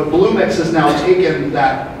 but Bluemix has now taken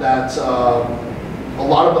a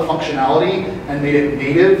lot of the functionality and made it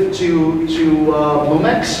native to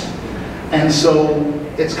Bluemix, and so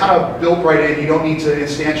it's kind of built right in. You don't need to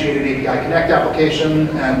instantiate an API Connect application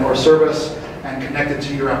or service and connect it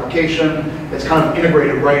to your application. It's kind of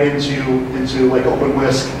integrated right into like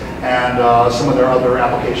OpenWhisk and some of their other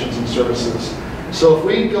applications and services. So if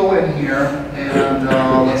we go in here and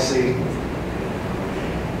let's see.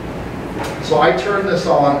 So I turned this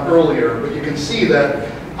on earlier, but you can see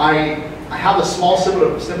that I have a small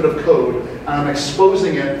snippet of code, and I'm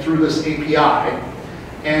exposing it through this API.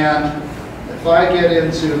 And if I get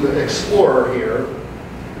into the Explorer here,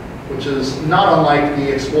 which is not unlike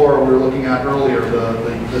the Explorer we were looking at earlier,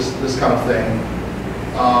 this kind of thing.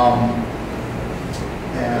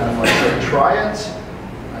 And let's try it.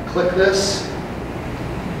 I click this.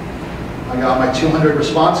 I got my 200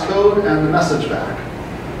 response code and the message back,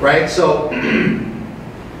 right? So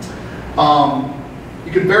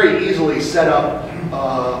you could very easily set up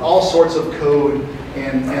all sorts of code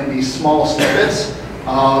in these small snippets.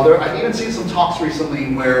 I've even seen some talks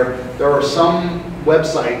recently where there are some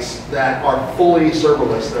websites that are fully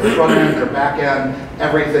serverless. Their front end, their back end,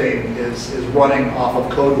 everything is running off of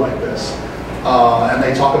code like this. And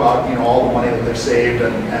they talk about all the money that they've saved,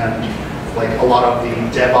 and like a lot of the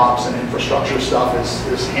DevOps and infrastructure stuff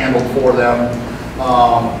is handled for them.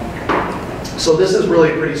 So this is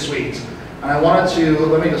really pretty sweet. And I wanted to,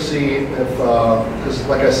 let me just see if, because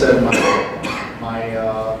like I said, my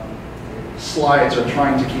slides are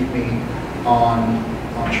trying to keep me on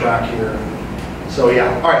track here. So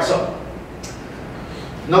yeah, all right, so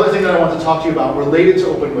another thing that I want to talk to you about related to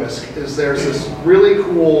OpenWhisk is there's this really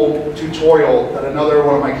cool tutorial that another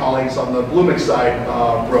one of my colleagues on the Bluemix side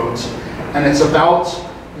wrote, and it's about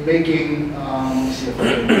making, let's see if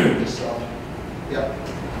I can pick this up. Yep.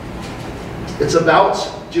 It's about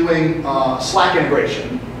doing Slack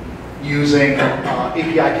integration using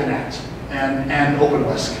API Connect and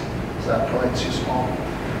OpenWhisk. Is that probably too small?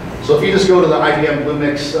 So if you just go to the IBM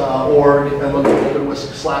Bluemix org and look at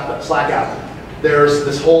OpenWhisk Slack app, there's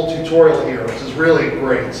this whole tutorial here, which is really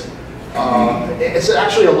great. It's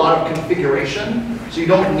actually a lot of configuration, so you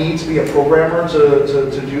don't need to be a programmer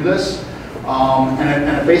to do this. And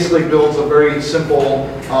it basically builds a very simple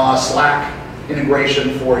Slack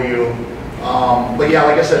integration for you. But yeah,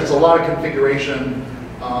 like I said, it's a lot of configuration.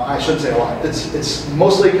 I shouldn't say a lot. It's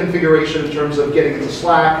mostly configuration in terms of getting into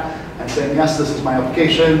Slack and saying, yes, this is my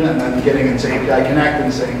application, and then getting into API Connect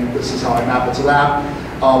and saying, this is how I map it to that.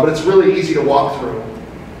 But it's really easy to walk through.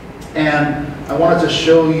 And I wanted to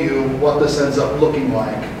show you what this ends up looking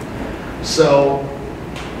like. So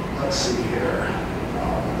let's see here,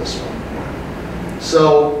 this one.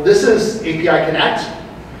 So this is API Connect.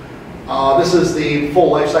 This is the full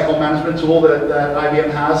lifecycle management tool that IBM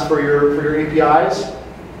has for your APIs.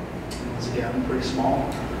 Once again, pretty small.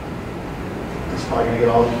 It's probably going to get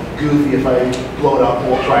all goofy if I blow it up, but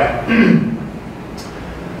we'll try it.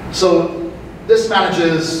 So this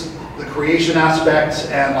manages the creation aspect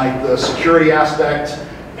and like the security aspect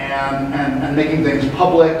and making things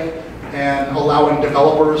public and allowing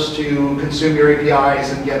developers to consume your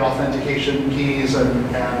APIs and get authentication keys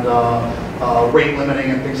and rate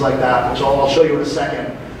limiting and things like that, which I'll show you in a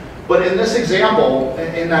second. But in this example,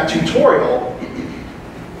 in that tutorial,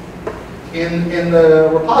 in the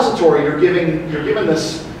repository, you're given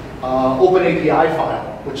this open API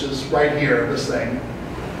file, which is right here, this thing.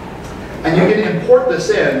 And you can import this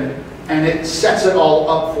in, and it sets it all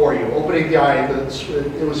up for you. Open API,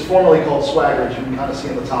 it was formerly called Swagger, as you can kind of see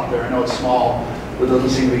on the top there. I know it's small, but it doesn't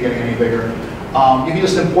seem to be getting any bigger. You can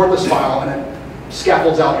just import this file, and it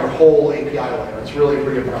scaffolds out your whole API layer. It's really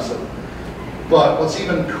pretty impressive. But what's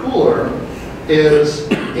even cooler is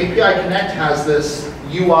API Connect has this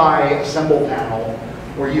UI assemble panel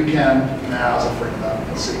where you can, nah, I was afraid of that.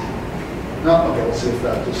 Let's see. No, okay, let's see if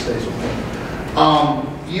that just stays with me.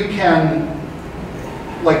 You can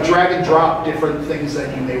like drag and drop different things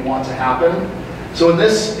that you may want to happen. So in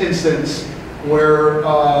this instance, where,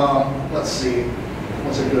 let's see,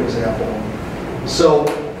 what's a good example? So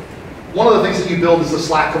one of the things that you build is the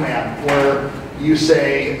Slack command, where you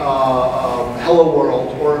say, hello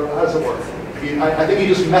world, or how does it work? I think you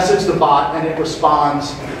just message the bot and it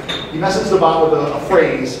responds. You message the bot with a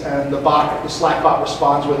phrase, and the Slack bot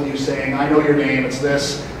responds with you saying, I know your name, it's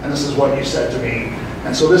this, and this is what you said to me.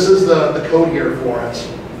 And so this is the code here for it.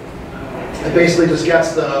 It basically just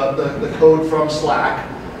gets the code from Slack,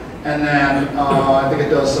 and then I think it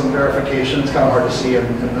does some verification. It's kind of hard to see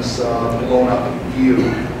in this blown up view.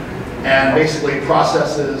 And basically it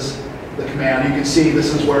processes the command. You can see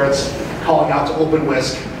this is where it's calling out to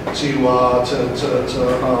OpenWhisk to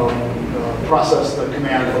process the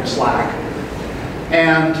command from Slack.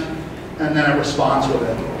 And then it responds with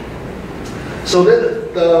it. So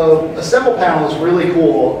the assemble panel is really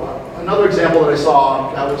cool. Another example that I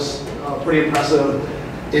saw that was pretty impressive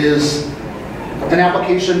is an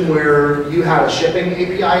application where you had a shipping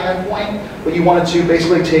API endpoint, but you wanted to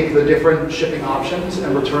basically take the different shipping options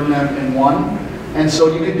and return them in one. And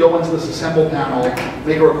so you could go into this assemble panel,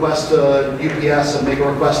 make a request to UPS and make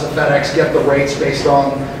a request to FedEx, get the rates based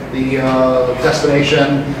on the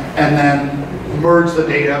destination, and then merge the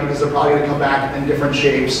data, because they're probably going to come back in different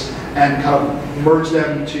shapes, and kind of merge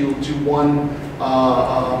them to one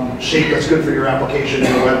shape that's good for your application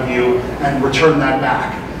in the web view, and return that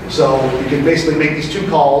back. So you can basically make these two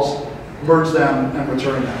calls, merge them, and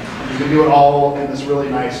return them. You can do it all in this really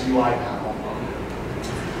nice UI panel.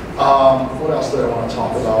 What else did I want to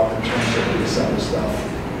talk about in terms of the assembly stuff?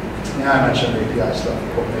 Yeah, I mentioned API stuff,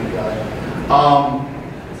 open API.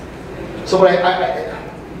 So what do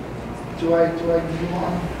I move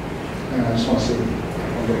on? Hang on, I just want to see.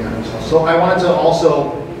 I'm getting ahead of myself. So I wanted to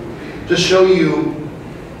also just show you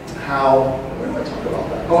how, where did I talk about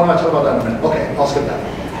that? Oh, I'm going to talk about that in a minute. Okay, I'll skip that.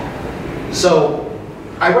 So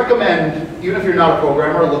I recommend, even if you're not a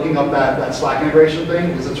programmer, looking up that Slack integration thing,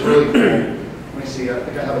 because it's really cool. Let me see, I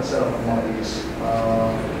think I have it set up on one of these.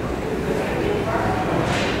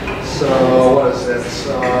 So what is it?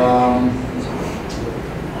 I'm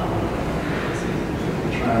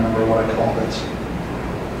trying to remember what I called it.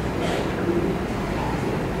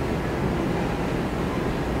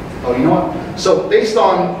 Oh, you know what? So based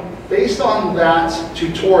on that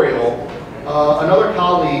tutorial, another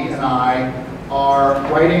colleague and I are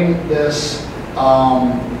writing this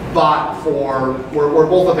bot for, we're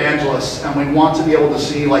both evangelists, and we want to be able to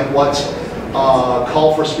see like what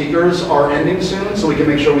call for speakers are ending soon, so we can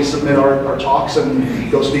make sure we submit our talks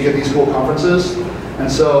and go speak at these cool conferences.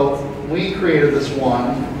 And so we created this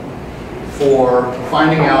one for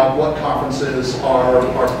finding out what conferences are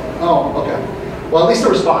oh, okay. Well, at least it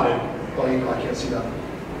responded. Oh, I can't see that.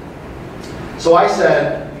 So I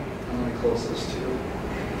said, let me close this too.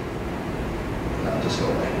 No, just go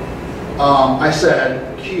away. I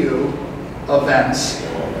said, queue events,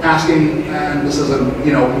 asking, and this isn't,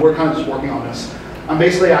 we're kind of just working on this. I'm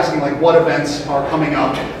basically asking like what events are coming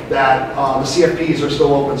up that the CFPs are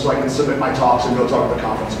still open so I can submit my talks and go talk at the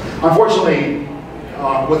conference. Unfortunately,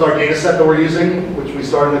 with our data set that we're using, which we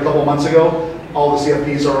started a couple months ago, all the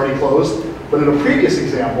CFPs are already closed. But in a previous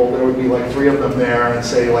example, there would be like 3 of them there and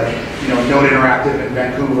say like, Node Interactive in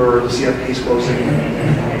Vancouver, the CFP is closing in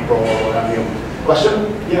April or what have you.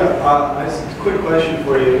 Question? Yeah, just a quick question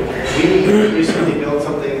for you. We recently built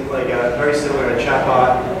something like very similar to a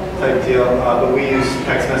chatbot type deal, but we use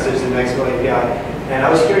text message and Mexico API. And I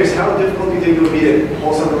was curious, how difficult do you think it would be to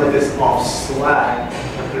pull something like this off Slack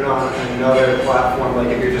and put it on another platform, like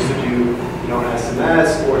if you're just to do an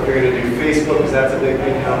SMS, or if you're going to do Facebook, because that's a big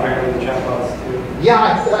thing now apparently the chatbots do.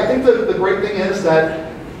 Yeah, I think the great thing is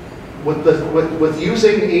that with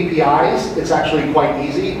using APIs, it's actually quite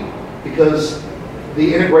easy, because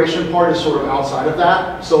the integration part is sort of outside of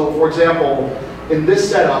that. So for example, in this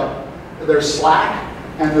setup, there's Slack,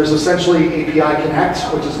 and there's essentially API Connect,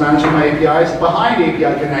 which is managing my APIs. Behind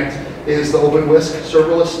API Connect is the OpenWhisk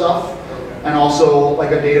serverless stuff. and also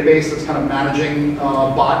like a database that's kind of managing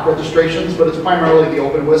bot registrations, but it's primarily the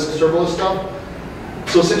OpenWhisk serverless stuff.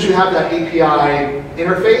 So since you have that API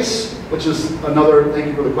interface, which is another, thank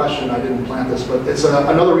you for the question, I didn't plant this, but it's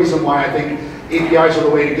another reason why I think APIs are the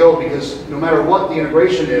way to go, because no matter what the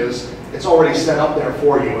integration is, it's already set up there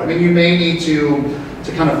for you. I mean, you may need to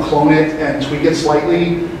kind of clone it and tweak it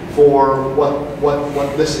slightly for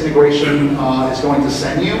what this integration is going to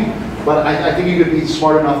send you, but I think you could be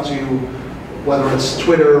smart enough to, whether it's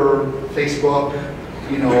Twitter, Facebook,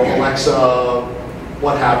 you know, Alexa,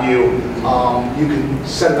 what have you, you can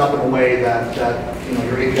set it up in a way that you know,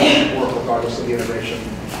 your API should work regardless of the integration.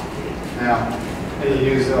 Yeah. And you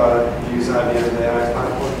use IBM AI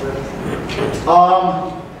platform for this?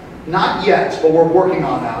 Not yet, but we're working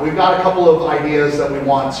on that. We've got a couple of ideas that we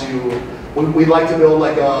want to, we'd like to build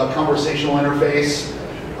like a conversational interface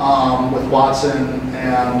with Watson,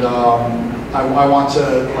 and I want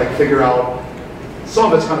to like figure out,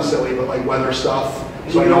 some of it's kind of silly, but like weather stuff.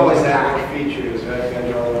 So you can always add more features, right?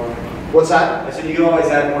 What's that? I said you can always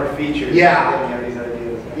add more features. Yeah. You have these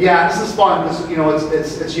ideas. Yeah, this is fun because, you know,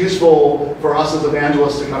 it's useful for us as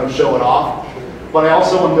evangelists to kind of show it off. But I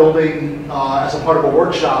also am building, as a part of a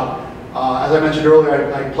workshop, as I mentioned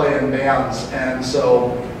earlier, I play in bands, and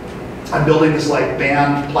so I'm building this like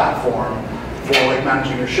band platform for like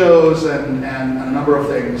managing your shows and a number of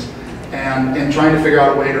things, and trying to figure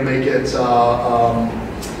out a way to make it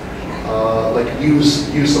like use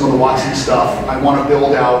some of the Watson stuff. I want to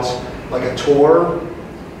build out like a tour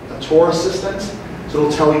assistant, so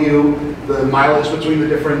it'll tell you the mileage between the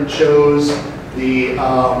different shows, the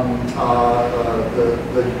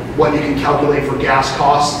what you can calculate for gas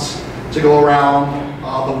costs to go around,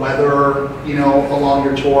 the weather, you know, along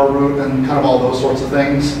your tour route, and kind of all those sorts of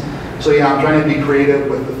things. So yeah, I'm trying to be creative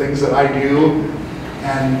with the things that I do,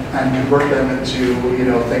 and convert them into, you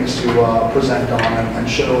know, things to present on and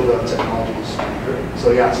show the technologies.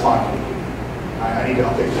 So yeah, it's fun. I need to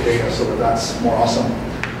update the data so that that's more awesome.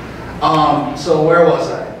 So where was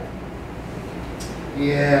I?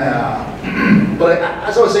 Yeah, but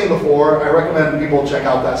as I was saying before, I recommend people check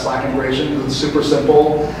out that Slack integration because it's super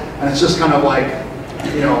simple, and it's just kind of like,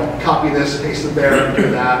 you know, copy this, paste it there, do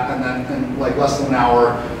that, and then in like less than an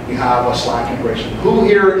hour, you have a Slack integration. Who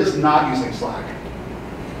here is not using Slack?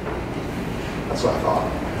 That's what I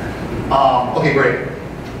thought. Okay, great.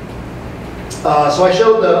 So I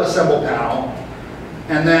showed the assemble panel,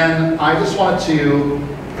 and then I just wanted to,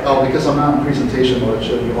 because I'm not in presentation mode, I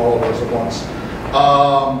showed you all of those at once.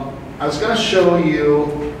 I was going to show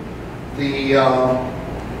you the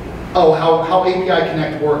how API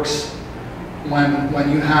Connect works when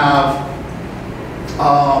you have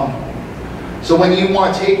so when you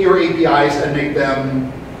want to take your APIs and make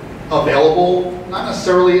them available, not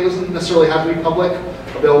necessarily, it doesn't necessarily have to be public,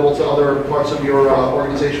 available to other parts of your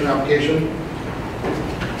organization application.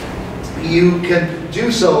 You can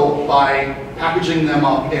do so by packaging them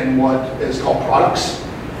up in what is called products.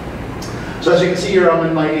 So as you can see here, I'm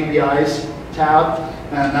in my APIs tab,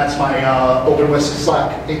 and that's my OpenWhisk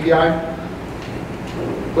Slack API.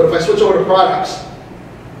 But if I switch over to products,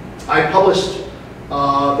 I published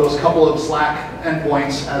those couple of Slack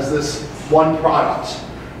endpoints as this one product,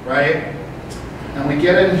 right? And we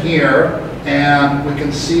get in here, and we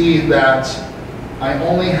can see that I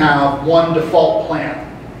only have one default plan,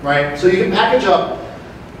 right? So you can package up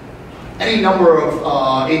any number of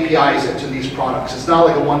APIs into these products. It's not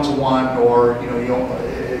like a one-to-one, or you know, you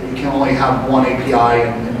can only have one API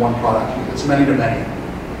in one product. It's many to many.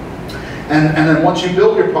 And then once you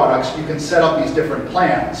build your products, you can set up these different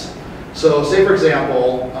plans. So say for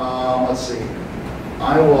example, let's see,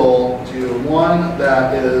 I will do one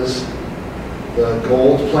that is the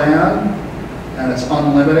gold plan, and it's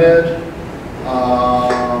unlimited.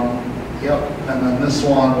 Yep, and then this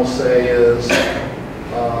one we'll say is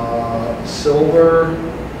silver,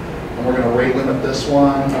 and we're going to rate limit this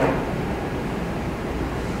one. There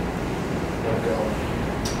we go.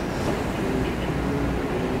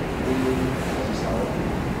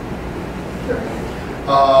 There.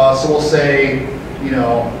 So we'll say, you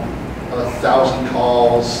know, 1,000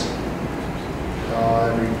 calls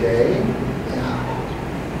every day. Yeah.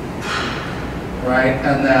 Right,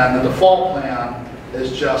 and then the default plan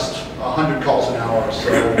is just 100 calls an hour.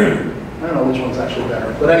 So I don't know which one's actually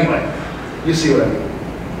better, but anyway, you see what I mean,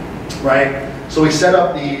 right? So we set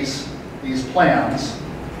up these plans.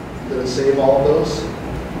 Did it save all of those?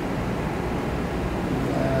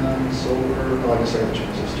 And silver. Oh, I guess I got to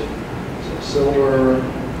change this too. So silver.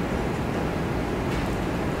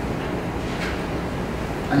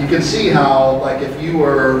 And you can see how, like, if you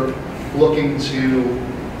were looking to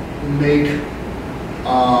make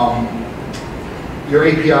your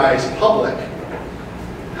API is public,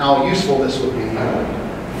 how useful this would be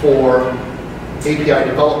for API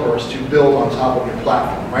developers to build on top of your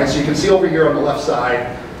platform, right? So you can see over here on the left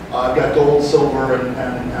side, I've got gold, silver,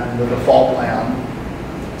 and the default plan.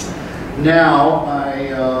 Now,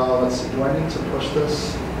 let's see, do I need to push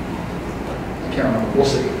this? I can't remember, we'll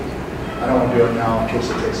see. I don't want to do it now in case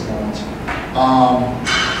it takes a moment.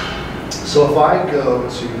 So if I go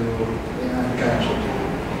to, yeah, I think I actually do.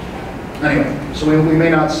 Anyway, so we may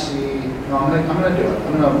not see, no, I'm gonna do it.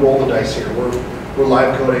 I'm gonna roll the dice here. We're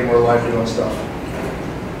live coding, we're live doing stuff.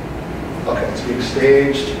 Okay, it's being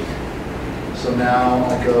staged. So now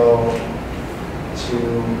I go to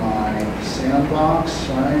my sandbox,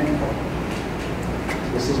 right?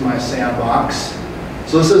 This is my sandbox.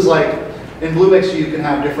 So this is like, in LoopBack you can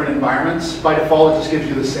have different environments. By default, it just gives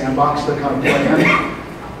you the sandbox to kind of play in.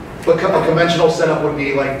 But a conventional setup would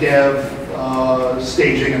be like dev,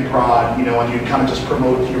 staging, and prod, you know, and you kind of just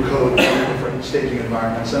promote your code to different staging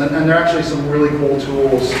environments. And there are actually some really cool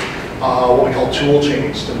tools, what we call tool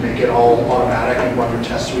chains, to make it all automatic and run your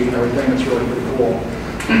test suite and everything. It's really pretty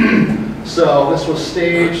cool. So this was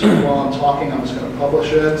staged. While I'm talking, I'm just going to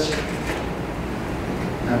publish it.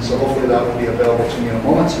 And so hopefully that will be available to me in a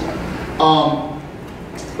moment.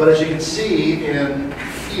 But as you can see in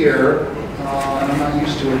here, and I'm not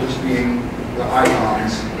used to it just being the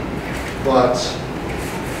icons, but so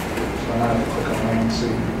I might have to click on one and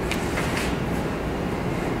see.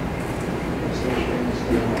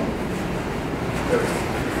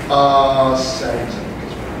 Settings, I think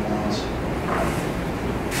is where it was.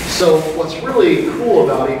 So what's really cool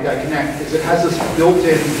about API Connect is it has this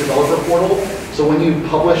built-in developer portal. So when you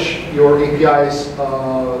publish your APIs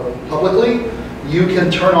publicly, you can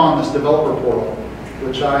turn on this developer portal,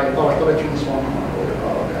 which I thought I turned this one on earlier.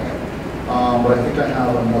 Oh, okay. But I think I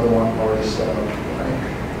have another one already set up. Right?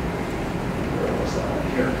 Where was that one?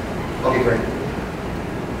 Here. Okay, great.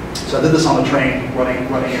 So I did this on the train running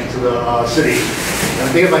into the city. And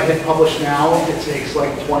I think if I hit publish now, it takes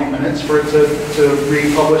like 20 minutes for it to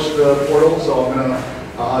republish the portal. So I'm gonna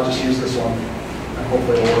just use this one, and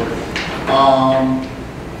hopefully it'll work.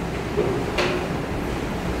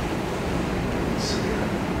 Let's see here.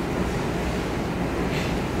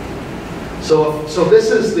 So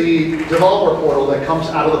this is the developer portal that comes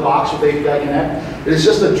out of the box with API Connect. It is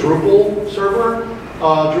just a Drupal server,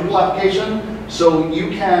 Drupal application. So you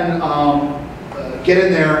can get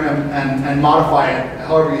in there and modify it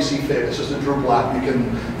however you see fit. It's just a Drupal app. You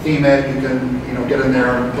can theme it. You can get in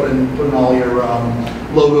there and put in all your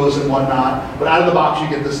logos and whatnot. But out of the box, you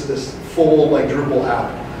get this full like Drupal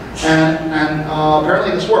app. And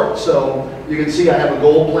apparently this worked. So you can see I have a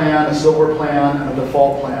gold plan, a silver plan, and a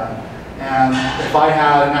default plan. And if I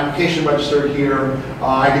had an application registered here,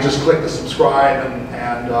 I could just click the subscribe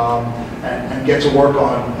and get to work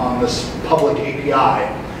on this public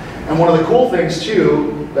API. And one of the cool things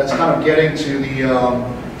too, that's kind of getting to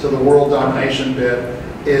the world domination bit,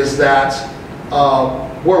 is that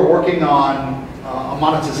we're working on a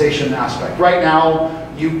monetization aspect. Right now,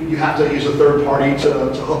 you have to use a third party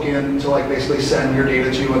to hook in to like basically send your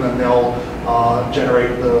data to, and then they'll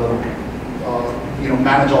generate the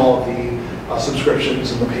manage all of the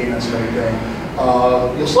subscriptions and the payments and everything.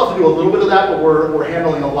 You'll still have to do a little bit of that, but we're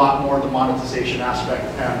handling a lot more of the monetization aspect,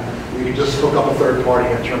 and we can just hook up a third party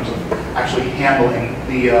in terms of actually handling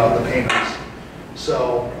the payments.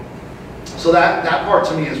 So that part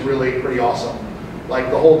to me is really pretty awesome. Like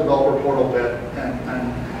the whole developer portal bit,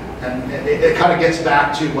 and it kind of gets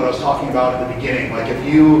back to what I was talking about at the beginning. Like if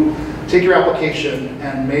you take your application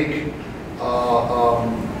and make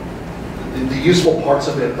the useful parts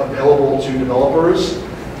of it available to developers,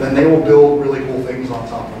 then they will build really cool things on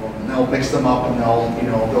top of them, and they'll mix them up, and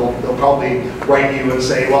they'll probably write you and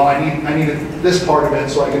say, well, I need this part of it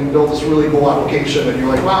so I can build this really cool application, and you're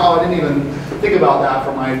like, wow, I didn't even think about that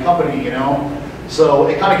for my company, So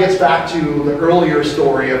it kind of gets back to the earlier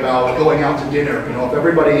story about going out to dinner. If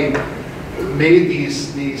everybody made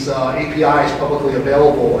these APIs publicly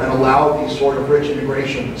available and allowed these sort of rich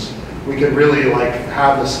integrations, we could really like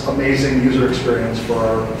have this amazing user experience for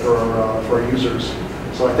our users.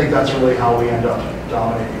 So I think that's really how we end up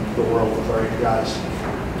dominating the world with our APIs.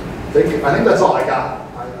 I think that's all I got.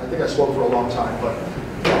 I think I spoke for a long time, but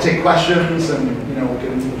I'll take questions, and we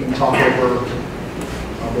can talk over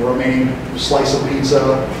the remaining slice of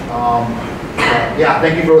pizza. Yeah,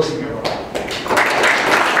 thank you for listening, everyone.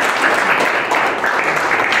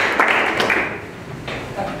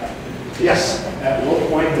 Yes? At what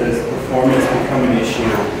point does performance become an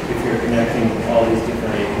issue if you're connecting all these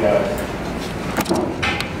different APIs?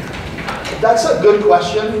 That's a good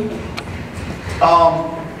question.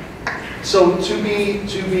 So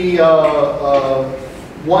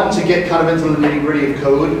one, to get kind of into the nitty-gritty of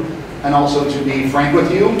code, and also to be frank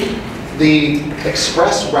with you, the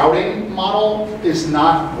express routing model is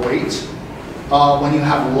not great when you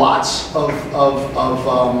have lots of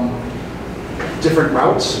different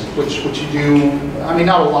routes, which you do. I mean,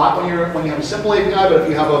 not a lot when you have a simple API, but if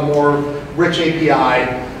you have a more rich API,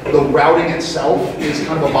 the routing itself is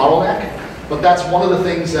kind of a bottleneck. But that's one of the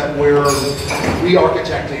things that we're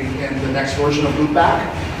re-architecting in the next version of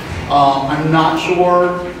LoopBack. I'm not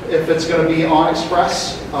sure if it's going to be on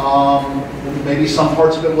Express. Maybe some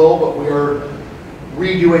parts of it will, but we are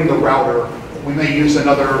redoing the router. We may use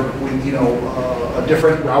another, a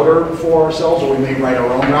different router for ourselves, or we may write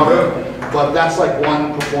our own router. But that's like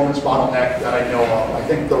one performance bottleneck that I know of. I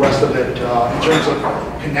think the rest of it, in terms of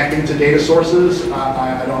connecting to data sources,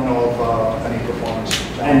 I don't know of any performance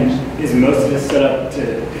challenges. And is most of this set up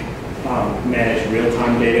to manage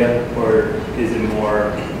real-time data, or is it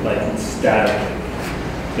more like static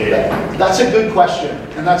data? That's a good question,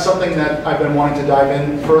 and that's something that I've been wanting to dive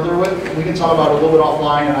in further with. We can talk about it a little bit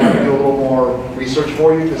offline, and I can do a little more research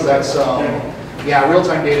for you, because that's,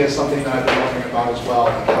 real-time data is something that I've been learning about as well,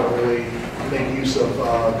 and how to really make use of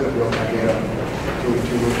good real-time data to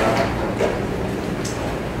look at.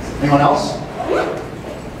 Anyone else?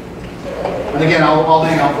 And again, I'll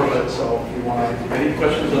hang out for a bit, so if you want to. Any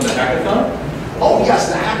questions on the hackathon? Oh yes,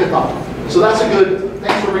 the hackathon. So that's a good,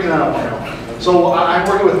 thanks for bringing that up, Mario. So I'm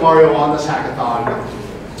working with Mario on this hackathon.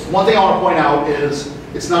 One thing I want to point out is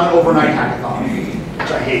it's not an overnight hackathon,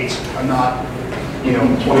 which I hate. I'm not,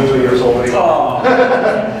 22 years old anymore.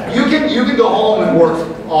 You can go home and work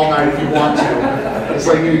all night if you want to. It's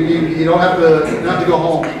like you don't have to go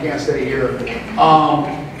home. You can't stay here.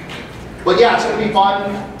 But yeah, it's going to be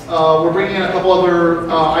fun. We're bringing in a couple other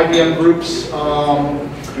IBM groups.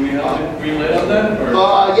 Do we have a green light on that?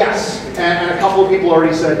 Or? Yes, and a couple of people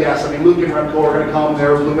already said yes. I mean, Luke and Remco are going to come.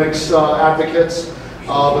 They're Lumix advocates,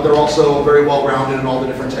 but they're also very well-rounded in all the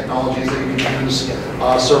different technologies that you can use,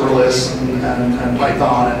 serverless and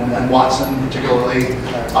Python and Watson particularly.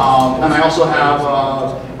 And I also have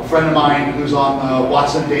a friend of mine who's on the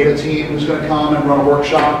Watson data team who's going to come and run a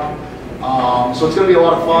workshop. So it's going to be a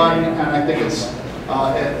lot of fun, and I think it's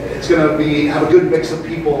going to have a good mix of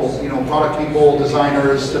people, product people,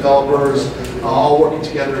 designers, developers, all working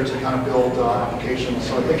together to kind of build applications.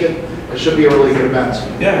 So I think it should be a really good event.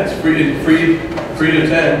 Yeah, it's free to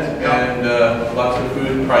attend, and lots of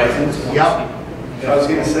food and prizes. Yep. I was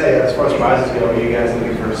going to say, as far as prizes go, are you guys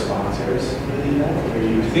looking for sponsors?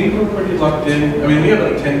 I think we're pretty locked in. I mean, we have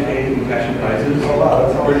like 10K in cash and prizes. Oh, wow,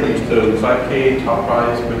 that's pretty used to 5K top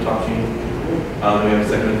prize for top team. We have a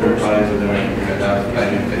second and third prize, and then we're going to have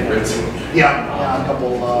platinum favorites. Yeah, a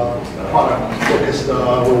couple product-focused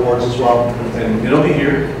rewards as well. And it'll be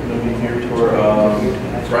here. It'll be here for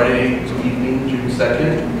Friday evening, June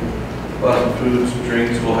 2nd. Lots of foods,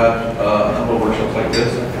 drinks. We'll have a couple of workshops like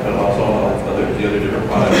this, but also the other different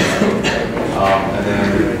products. And then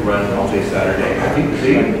we run all day Saturday. I think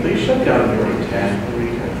they shut down around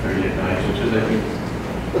 10:30 at night, which is, I think,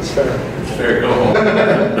 That's fair. it's fair. Go home. Come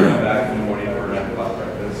back in the morning for 9 o'clock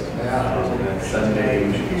breakfast. Yeah. And then Sunday,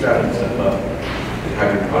 we should be wrapping stuff up.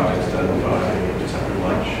 Have your projects done by just after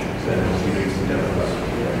lunch. Then we'll be doing some demos.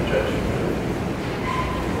 Judge.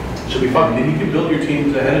 Should be fun. Then you can build your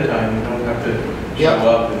teams ahead of time. You don't have to show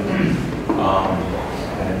up and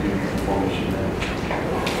do formation.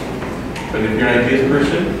 But if you're an ideas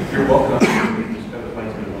person, you're welcome. You just have to find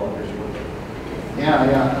some developers to work with.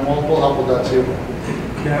 Yeah, and we'll help with that too.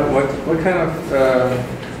 Yeah, what kind of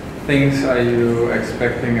things are you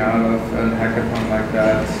expecting out of a hackathon like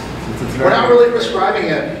that? We're not really prescribing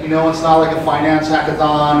it. It's not like a finance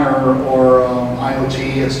hackathon or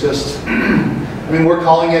IoT. It's just, we're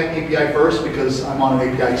calling it API first because I'm on an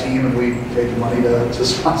API team and we paid the money to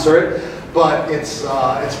sponsor it. But it's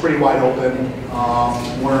pretty wide open.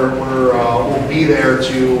 We'll be there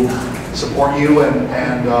to support you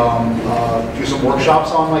and do some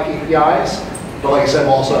workshops on like APIs. But like I said,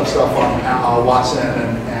 we'll also have stuff on Watson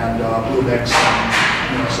and Bluemix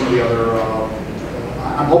and some of the other.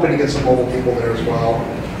 I'm hoping to get some mobile people there as well.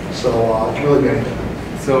 So it's really good.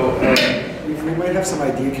 So we might have some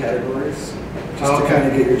idea categories just to kind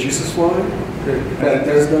of get your juices flowing. But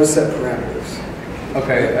there's no set parameters.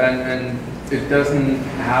 Okay, and it doesn't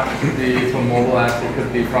have to be for mobile apps. It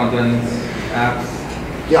could be front-end apps,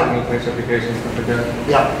 single-page applications, stuff like that.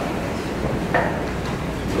 Yeah.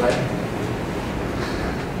 Right.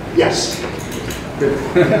 Yes. Good.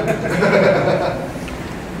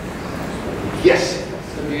 Yes.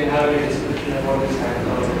 So we can have a description of what this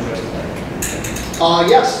hackathon is.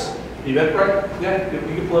 Yes. Eventbrite? Yeah, you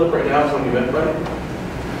can pull it up right now. It's on Eventbrite.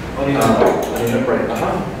 On Eventbrite.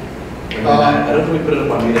 I don't think we put it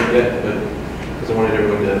up on Meetup yet, but because I wanted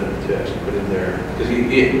everyone to actually put in there. Because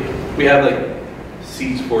we have like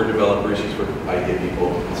seats for developers, seats for idea people,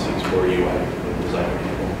 and seats for UI and design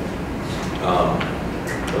people.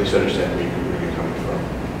 At least understand where you're coming from.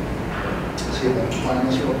 Let's see if I can find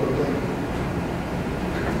this real quickly.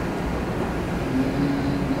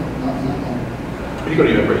 Not that one. When you go to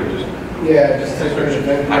Eventbrite, you just Yeah, just type in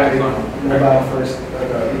Eventbrite, Hackathon. mobile first,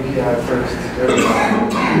 API first.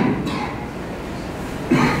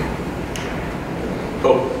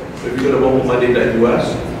 Oh, if you go to MobileMonday.us,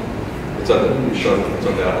 it's on the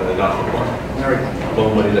announcement bar. There we go.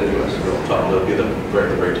 MobileMonday.us, it'll be the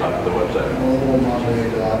very top of the website.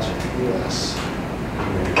 MobileMonday.us.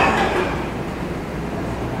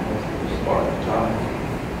 Bar at the top.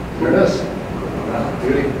 There it is.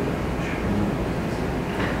 Beauty.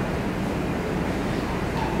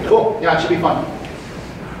 Cool. Yeah, it should be fun.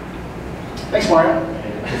 Thanks, Mario.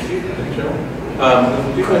 Thank you, Joe.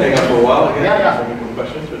 You can hang out for a while again. Yeah. Some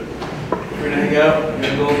questions, but if you're gonna hang out,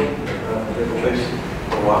 mingle, place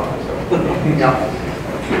for a while. So. Yeah.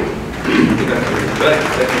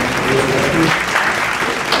 Thank you.